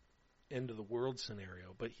end of the world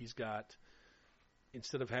scenario, but he's got,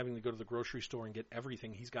 instead of having to go to the grocery store and get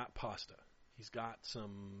everything, he's got pasta. He's got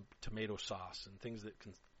some tomato sauce and things that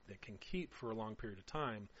can keep for a long period of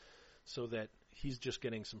time, so that he's just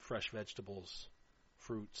getting some fresh vegetables,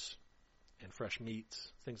 fruits, and fresh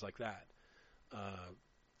meats, things like that.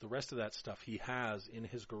 The rest of that stuff he has in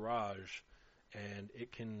his garage, and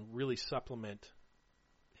it can really supplement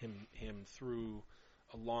him through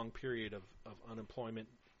a long period of unemployment.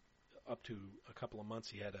 Up to a couple of months,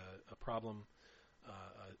 he had a problem.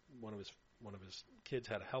 One of his kids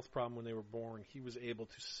had a health problem when they were born. He was able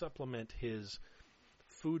to supplement his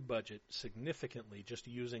food budget significantly just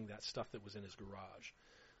using that stuff that was in his garage,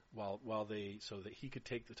 so that he could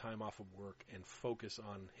take the time off of work and focus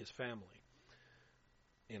on his family.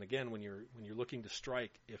 And again, when you're looking to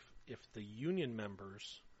strike, if the union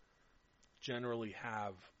members generally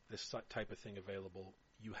have this type of thing available,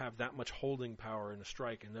 you have that much holding power in a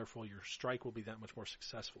strike, and therefore your strike will be that much more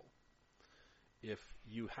successful. If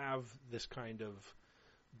you have this kind of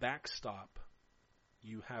backstop,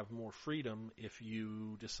 you have more freedom if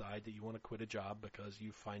you decide that you want to quit a job because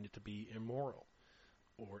you find it to be immoral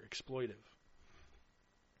or exploitive.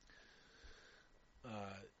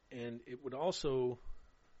 And it would also,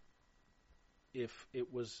 if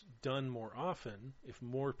it was done more often, if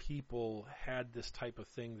more people had this type of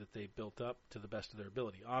thing that they built up to the best of their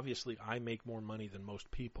ability. Obviously, I make more money than most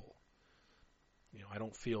people. I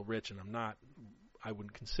don't feel rich, and I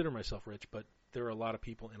wouldn't consider myself rich, but there are a lot of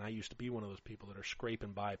people, and I used to be one of those people that are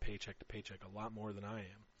scraping by paycheck to paycheck a lot more than I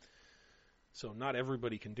am. So not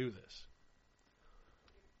everybody can do this.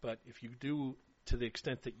 But if you do to the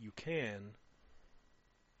extent that you can,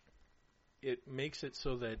 it makes it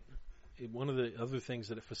so that one of the other things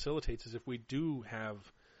that it facilitates is if we do have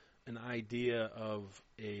an idea of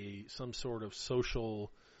some sort of social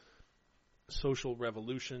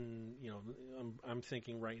revolution, I'm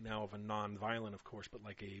thinking right now of a non-violent, of course, but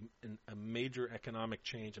like a major economic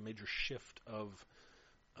change, a major shift of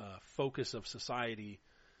focus of society.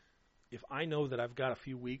 If I know that I've got a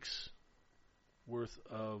few weeks worth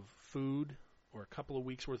of food, or a couple of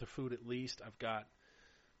weeks worth of food at least, I've got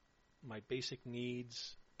my basic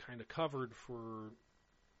needs kind of covered for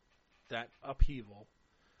that upheaval,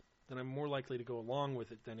 then I'm more likely to go along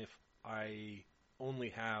with it than if I only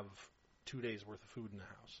have 2 days worth of food in the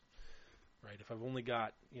house, right? If I've only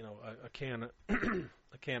got a can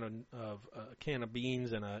of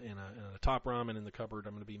beans and a top ramen in the cupboard,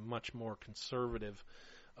 I'm going to be much more conservative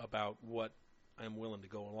about what I'm willing to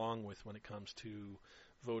go along with when it comes to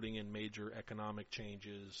voting in major economic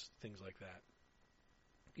changes, things like that.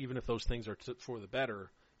 Even if those things are for the better,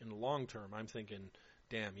 in the long term, I'm thinking,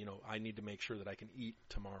 damn, I need to make sure that I can eat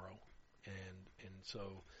tomorrow. And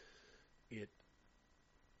so it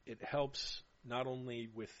helps not only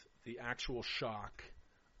with the actual shock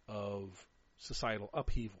of societal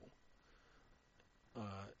upheaval,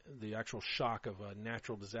 the actual shock of a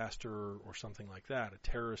natural disaster or something like that, a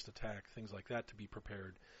terrorist attack, things like that, to be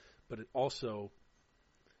prepared, but it also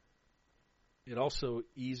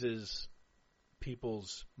eases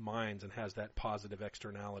people's minds and has that positive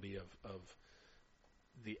externality of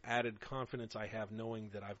the added confidence I have knowing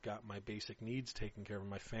that I've got my basic needs taken care of,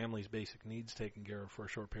 my family's basic needs taken care of for a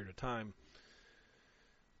short period of time,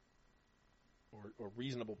 or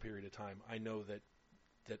reasonable period of time. I know that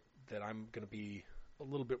I'm going to be a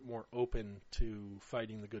little bit more open to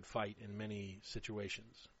fighting the good fight in many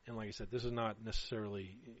situations. And like I said, I'm not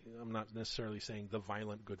necessarily saying the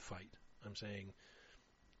violent good fight. I'm saying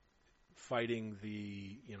fighting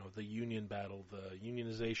the union battle, the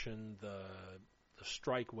unionization, the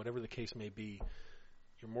strike, whatever the case may be.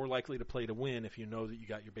 You're more likely to play to win if you know that you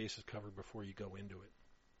got your bases covered before you go into it.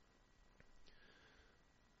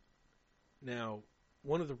 Now,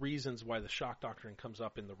 one of the reasons why the shock doctrine comes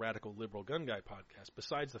up in the Radical Liberal Gun Guy podcast,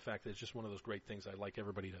 besides the fact that it's just one of those great things I like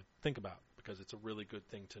everybody to think about, because it's a really good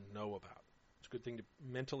thing to know about. It's a good thing to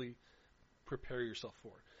mentally prepare yourself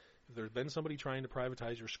for. If there's been somebody trying to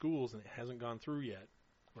privatize your schools and it hasn't gone through yet,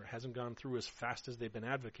 or it hasn't gone through as fast as they've been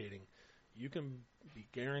advocating, you can be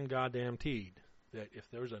guaranteed that if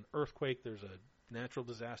there's an earthquake, there's a natural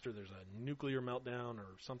disaster, there's a nuclear meltdown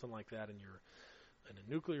or something like that, and you're in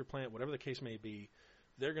a nuclear plant, whatever the case may be,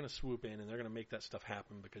 they're going to swoop in and they're going to make that stuff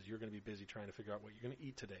happen because you're going to be busy trying to figure out what you're going to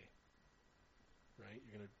eat today. Right?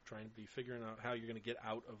 You're going to try and be figuring out how you're going to get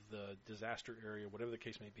out of the disaster area, whatever the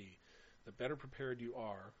case may be. The better prepared you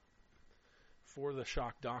are for the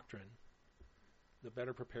shock doctrine, the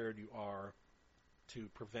better prepared you are to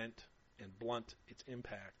prevent and blunt its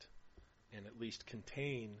impact and at least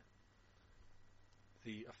contain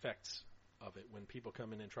the effects of it when people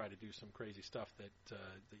come in and try to do some crazy stuff that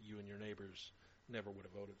you and your neighbors never would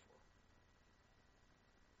have voted for.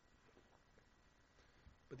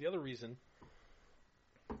 But the other reason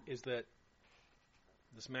is that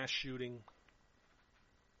this mass shooting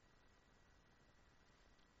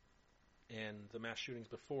and the mass shootings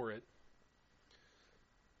before it,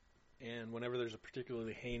 and whenever there's a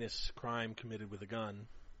particularly heinous crime committed with a gun,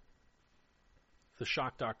 the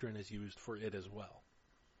shock doctrine is used for it as well.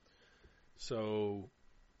 So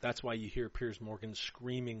that's why you hear Piers Morgan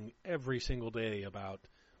screaming every single day about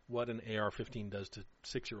what an AR-15 does to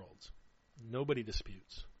 6-year-olds. Nobody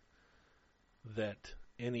disputes that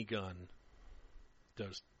any gun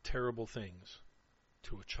does terrible things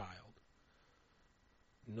to a child.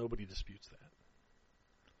 Nobody disputes that.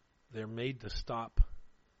 They're made to stop.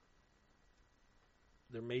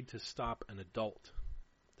 They're made to stop an adult.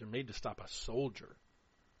 They're made to stop a soldier.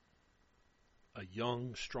 A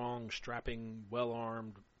young, strong, strapping,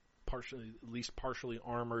 well-armed, at least partially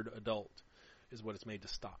armored adult is what it's made to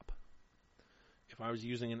stop. If I was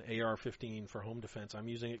using an AR-15 for home defense, I'm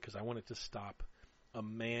using it because I want it to stop a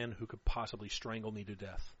man who could possibly strangle me to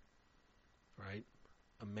death, right?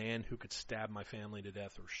 A man who could stab my family to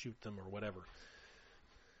death or shoot them or whatever.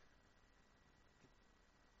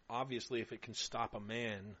 Obviously, if it can stop a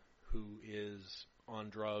man who is on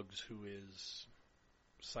drugs, who is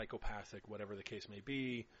psychopathic, whatever the case may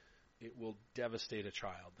be, it will devastate a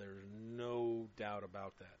child. There's no doubt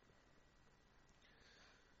about that.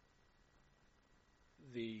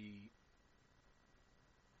 The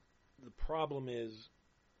problem is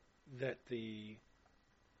that the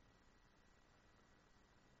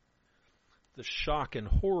shock and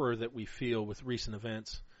horror that we feel with recent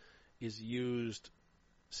events is used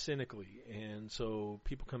cynically, and so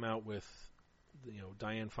people come out with,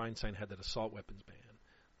 Dianne Feinstein had that assault weapons ban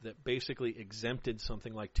that basically exempted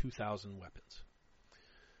something like 2,000 weapons,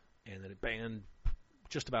 and that it banned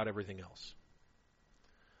just about everything else.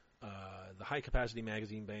 The high-capacity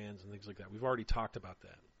magazine bans and things like that. We've already talked about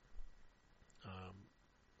that.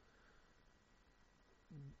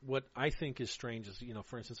 What I think is strange is,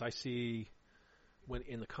 for instance, I see when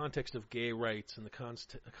in the context of gay rights, in the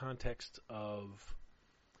context of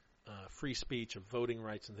free speech, of voting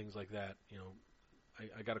rights and things like that,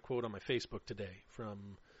 I got a quote on my Facebook today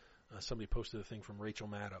from somebody posted a thing from Rachel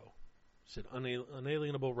Maddow. It said,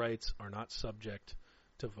 unalienable rights are not subject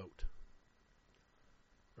to vote.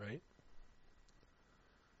 Right?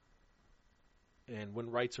 And when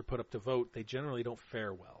rights are put up to vote, they generally don't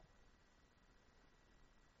fare well.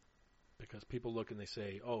 Because people look and they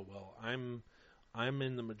say, oh, well, I'm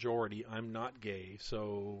in the majority, I'm not gay,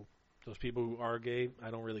 so those people who are gay,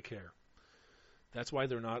 I don't really care. That's why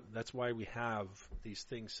that's why we have these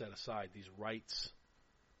things set aside, these rights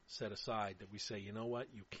set aside, that we say, you know what,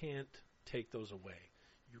 you can't take those away.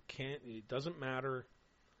 You can't, it doesn't matter,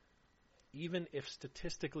 even if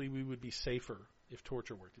statistically we would be safer if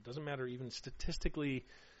torture worked. It doesn't matter even statistically,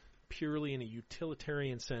 purely in a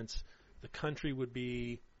utilitarian sense, the country would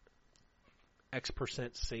be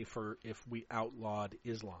X% safer if we outlawed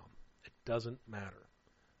Islam. It doesn't matter.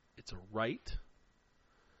 It's a right,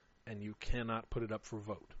 and you cannot put it up for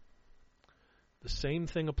vote. The same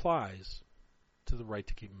thing applies to the right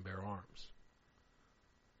to keep and bear arms.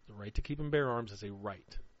 The right to keep and bear arms is a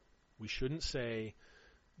right. We shouldn't say,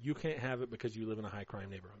 you can't have it because you live in a high-crime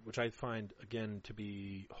neighborhood, which I find, again, to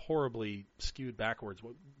be horribly skewed backwards.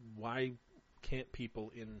 Why can't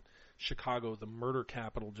people in Chicago, the murder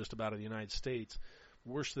capital just about of the United States,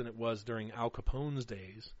 worse than it was during Al Capone's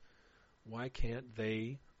days, why can't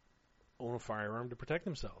they own a firearm to protect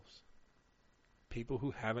themselves? People who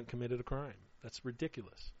haven't committed a crime. That's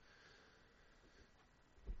ridiculous.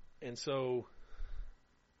 And so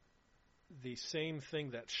the same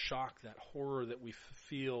thing, that shock, that horror that we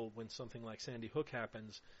feel when something like Sandy Hook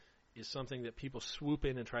happens, is something that people swoop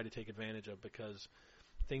in and try to take advantage of, because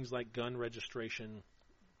things like gun registration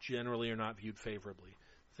generally are not viewed favorably.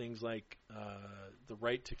 Things like the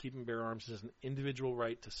right to keep and bear arms as an individual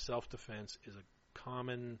right to self-defense is a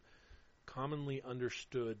commonly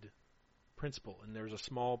understood principle. And there's a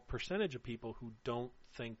small percentage of people who don't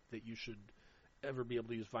think that you should ever be able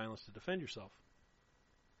to use violence to defend yourself.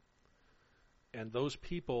 And those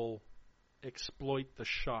people exploit the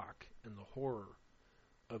shock and the horror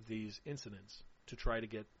of these incidents to try to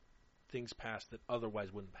get things passed that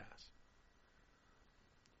otherwise wouldn't pass.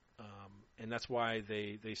 And that's why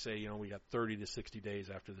they say, we got 30 to 60 days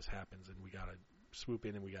after this happens, and we got to swoop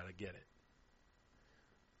in and we got to get it.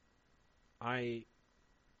 I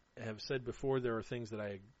have said before there are things that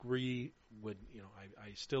I agree with.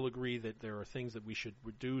 I still agree that there are things that we should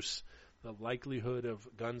reduce the likelihood of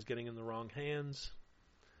guns getting in the wrong hands.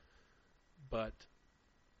 But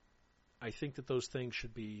I think that those things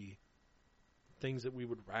should be things that we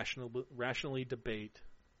would rationally debate,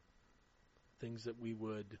 things that we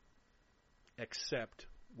would accept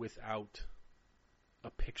without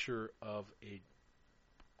a picture of a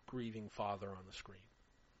grieving father on the screen.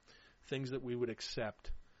 Things that we would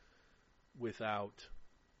accept without,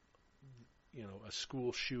 a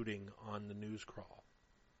school shooting on the news crawl.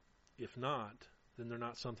 If not, then they're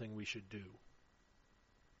not something we should do.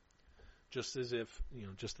 Just as if,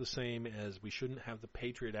 just the same as we shouldn't have the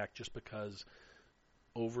Patriot Act just because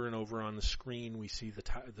over and over on the screen we see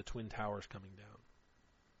the Twin Towers coming down.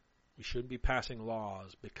 We shouldn't be passing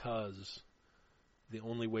laws because the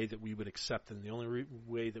only way that we would accept them, the only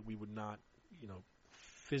way that we would not,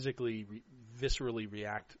 physically, viscerally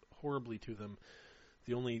react horribly to them,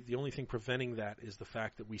 the only thing preventing that is the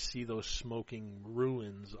fact that we see those smoking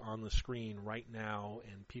ruins on the screen right now,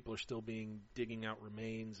 and people are still digging out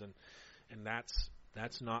remains, and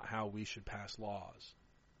that's not how we should pass laws.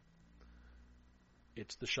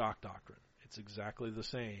 It's the shock doctrine. It's exactly the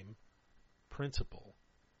same principle,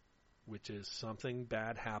 which is something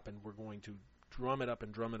bad happened. We're going to drum it up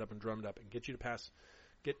and drum it up and drum it up and get you to pass,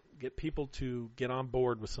 get people to get on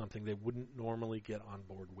board with something they wouldn't normally get on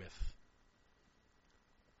board with.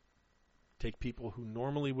 Take people who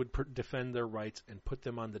normally would defend their rights and put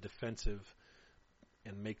them on the defensive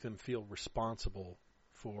and make them feel responsible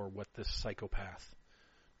for what this psychopath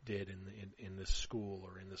did in this school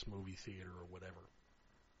or in this movie theater or whatever.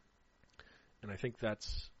 And I think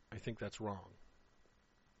that's wrong.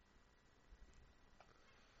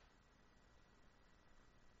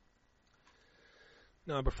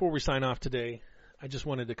 Now, before we sign off today, I just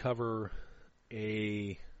wanted to cover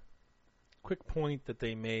a quick point that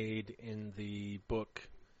they made in the book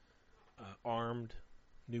Armed,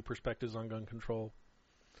 New Perspectives on Gun Control,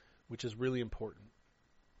 which is really important.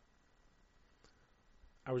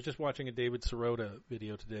 I was just watching a David Sirota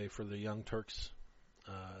video today for the Young Turks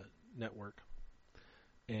network,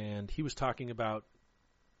 and he was talking about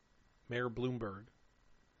Mayor Bloomberg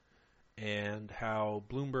and how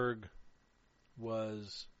Bloomberg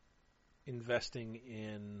was investing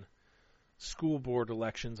in school board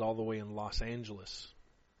elections all the way in Los Angeles,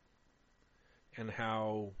 and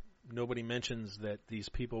how nobody mentions that these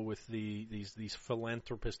people with these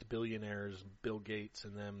philanthropist billionaires, Bill Gates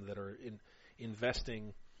and them, that are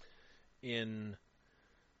investing in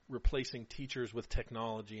replacing teachers with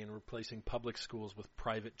technology and replacing public schools with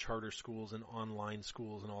private charter schools and online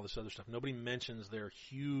schools and all this other stuff. Nobody mentions their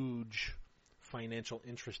huge financial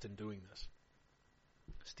interest in doing this.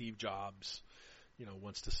 Steve Jobs,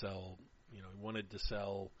 wanted to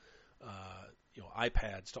sell,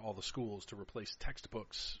 iPads to all the schools to replace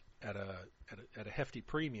textbooks at a hefty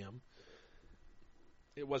premium.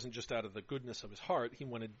 It wasn't just out of the goodness of his heart. He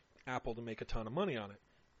wanted Apple to make a ton of money on it,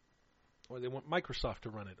 or they want Microsoft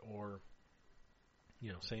to run it, or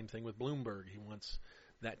same thing with Bloomberg. He wants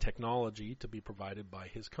that technology to be provided by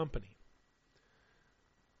his company.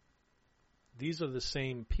 These are the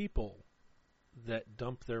same people that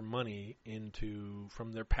dump their money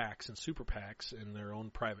from their PACs and super PACs and their own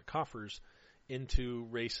private coffers into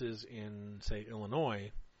races in, say,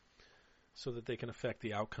 Illinois, so that they can affect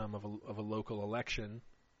the outcome of a local election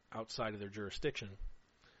outside of their jurisdiction.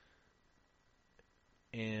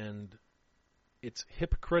 And it's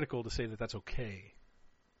hypocritical to say that that's okay.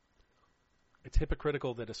 It's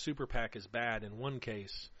hypocritical that a super PAC is bad in one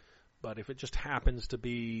case, but if it just happens to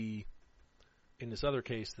be in this other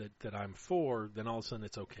case that I'm for, then all of a sudden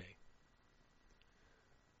it's okay.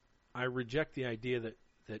 I reject the idea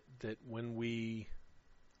that when we,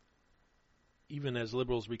 even as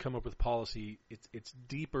liberals, we come up with policy, it's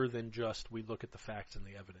deeper than just we look at the facts and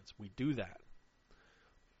the evidence. We do that,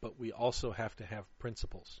 but we also have to have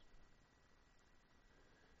principles.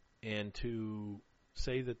 And to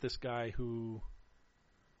say that this guy who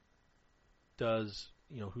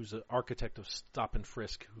who's an architect of stop and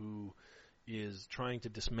frisk, who is trying to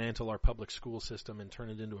dismantle our public school system and turn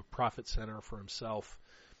it into a profit center for himself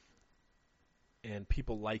and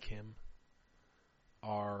people like him,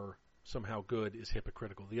 are somehow good is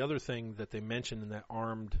hypocritical. The other thing that they mentioned in that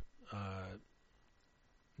Armed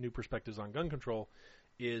New Perspectives on Gun Control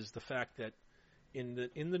is the fact that in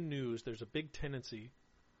the news there's a big tendency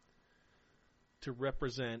to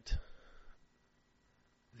represent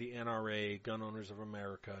the NRA, Gun Owners of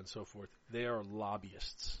America, and so forth. They are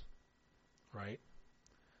lobbyists, right?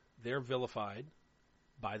 They're vilified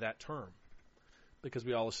by that term because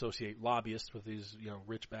we all associate lobbyists with these,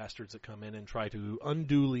 rich bastards that come in and try to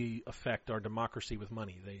unduly affect our democracy with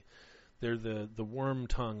money. They're the worm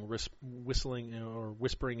tongue whistling or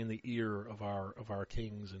whispering in the ear of our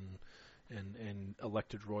kings and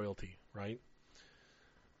elected royalty, right?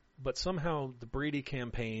 But somehow the Brady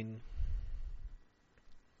campaign,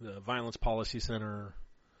 the Violence Policy Center,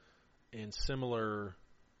 and similar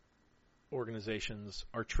organizations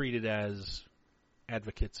are treated as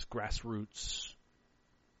advocates, grassroots,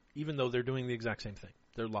 even though they're doing the exact same thing.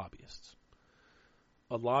 They're lobbyists.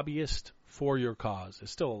 A lobbyist for your cause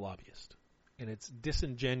is still a lobbyist. And it's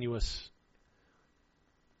disingenuous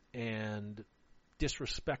and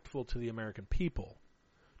disrespectful to the American people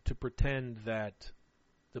to pretend that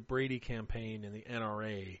the Brady campaign and the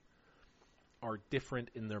NRA are different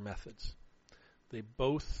in their methods. They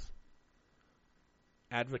both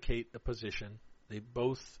advocate a position. They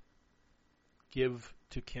both give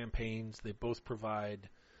to campaigns. They both provide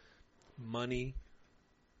money.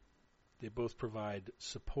 They both provide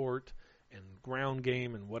support and ground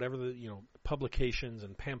game and whatever publications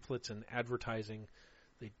and pamphlets and advertising.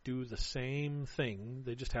 They do the same thing.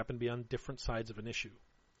 They just happen to be on different sides of an issue.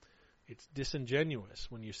 It's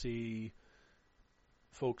disingenuous when you see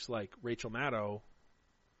folks like Rachel Maddow,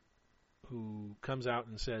 who comes out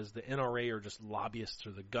and says the NRA are just lobbyists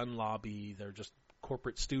or the gun lobby, they're just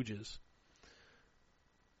corporate stooges.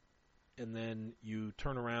 And then you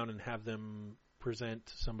turn around and have them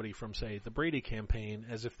present somebody from, say, the Brady campaign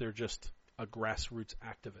as if they're just a grassroots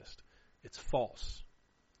activist. It's false.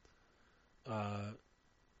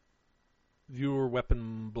 Viewer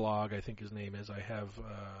Weapon Blog, I think his name is. I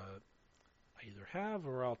either have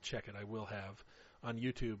or I'll check it. I will have on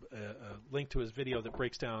YouTube a link to his video that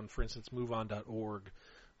breaks down, for instance, MoveOn.org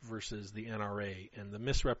versus the NRA and the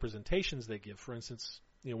misrepresentations they give. For instance,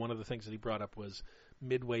 one of the things that he brought up was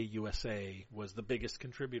Midway USA was the biggest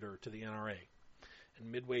contributor to the NRA,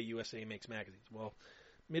 and Midway USA makes magazines. Well,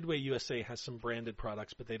 Midway USA has some branded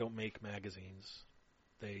products, but they don't make magazines.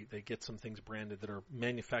 They get some things branded that are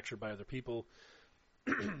manufactured by other people,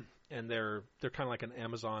 and they're kind of like an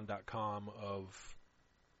Amazon.com of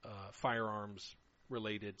firearms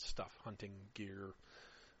related stuff, hunting gear,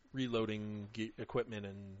 reloading equipment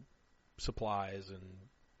and supplies and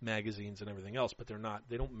magazines and everything else, but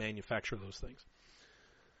they don't manufacture those things.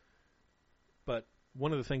 But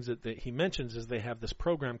one of the things that he mentions is they have this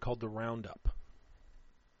program called the Roundup.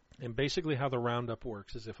 And basically how the Roundup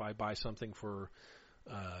works is if I buy something for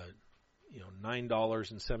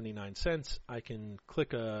 $9.79, I can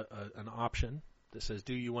click an option that says,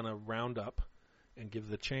 do you want to round up and give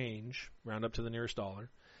the change, round up to the nearest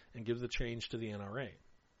dollar, and give the change to the NRA.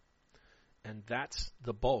 And that's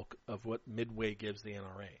the bulk of what Midway gives the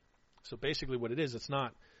NRA. So basically what it is, it's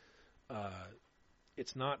not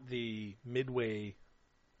the Midway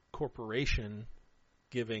corporation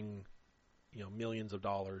giving millions of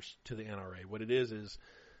dollars to the NRA. What it is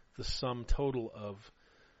the sum total of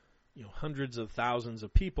hundreds of thousands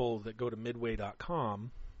of people that go to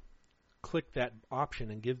midway.com, click that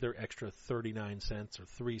option and give their extra 39 cents or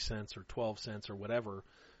 3 cents or 12 cents or whatever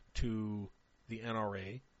to the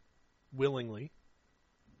NRA willingly.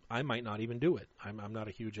 I might not even do it. I'm not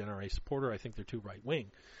a huge NRA supporter. I think they're too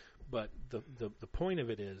right-wing. But the point of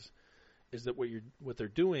it is that what they're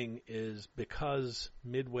doing is because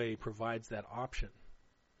Midway provides that option.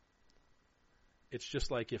 It's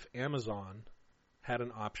just like if Amazon had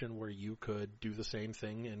an option where you could do the same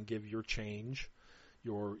thing and give your change,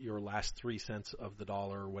 your last 3 cents of the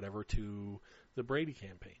dollar or whatever to the Brady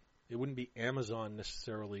campaign. It wouldn't be Amazon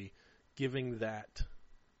necessarily giving that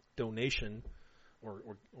donation or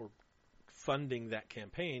funding that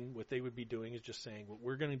campaign. What they would be doing is just saying, what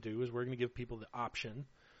we're going to do is we're going to give people the option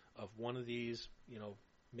of one of these,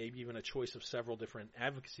 maybe even a choice of several different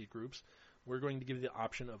advocacy groups. We're going to give you the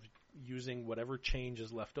option of using whatever change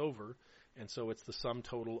is left over, and so it's the sum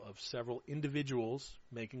total of several individuals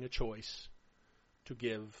making a choice to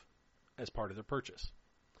give as part of their purchase.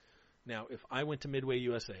 Now, if I went to Midway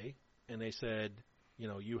USA and they said,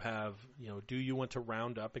 you have, do you want to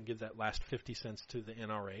round up and give that last 50 cents to the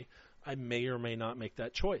NRA, I may or may not make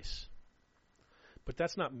that choice. But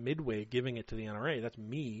that's not Midway giving it to the NRA. That's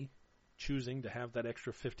me choosing to have that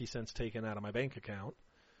extra 50 cents taken out of my bank account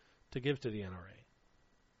to give to the NRA.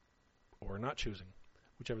 or not choosing,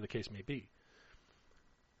 whichever the case may be.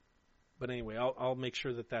 But anyway, I'll make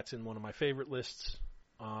sure that that's in one of my favorite lists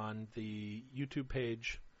on the YouTube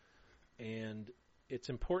page. And it's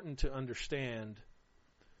important to understand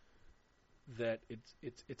that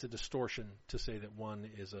it's a distortion to say that one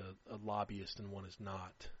is a lobbyist and one is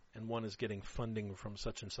not, and one is getting funding from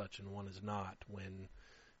such and such and one is not, when,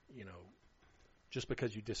 just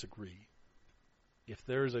because you disagree. If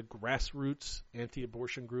there's a grassroots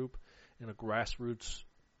anti-abortion group and a grassroots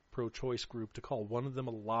pro-choice group, to call one of them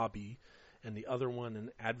a lobby and the other one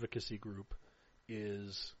an advocacy group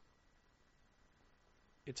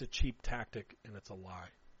it's a cheap tactic and it's a lie.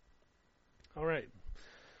 All right.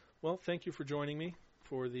 Well, thank you for joining me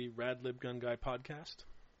for the Rad Lib Gun Guy podcast.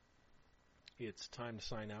 It's time to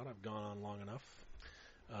sign out. I've gone on long enough.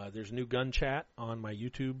 There's new gun chat on my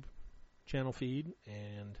YouTube channel feed,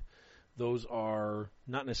 and those are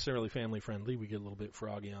not necessarily family friendly. We get a little bit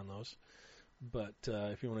froggy on those. But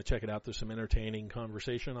if you want to check it out, there's some entertaining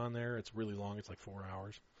conversation on there. It's really long. It's like 4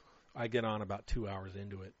 hours. I get on about 2 hours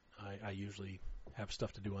into it. I usually have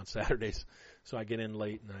stuff to do on Saturdays, so I get in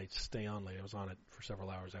late and I stay on late. I was on it for several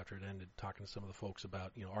hours after it ended, talking to some of the folks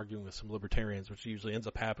about, arguing with some libertarians, which usually ends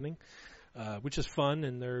up happening, which is fun,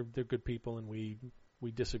 and they're good people, and we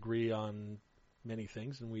disagree on many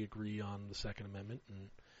things, and we agree on the Second Amendment,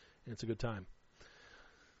 and it's a good time.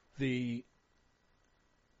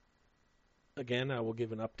 Again, I will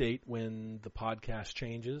give an update when the podcast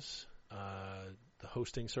changes, the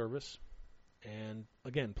hosting service. And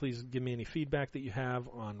again, please give me any feedback that you have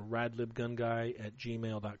on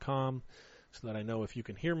radlibgunguy@gmail.com so that I know if you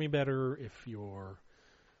can hear me better, if you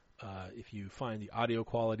find the audio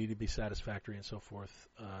quality to be satisfactory and so forth.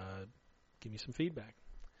 Give me some feedback.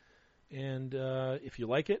 And if you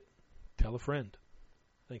like it, tell a friend.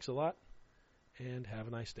 Thanks a lot, and have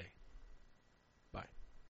a nice day.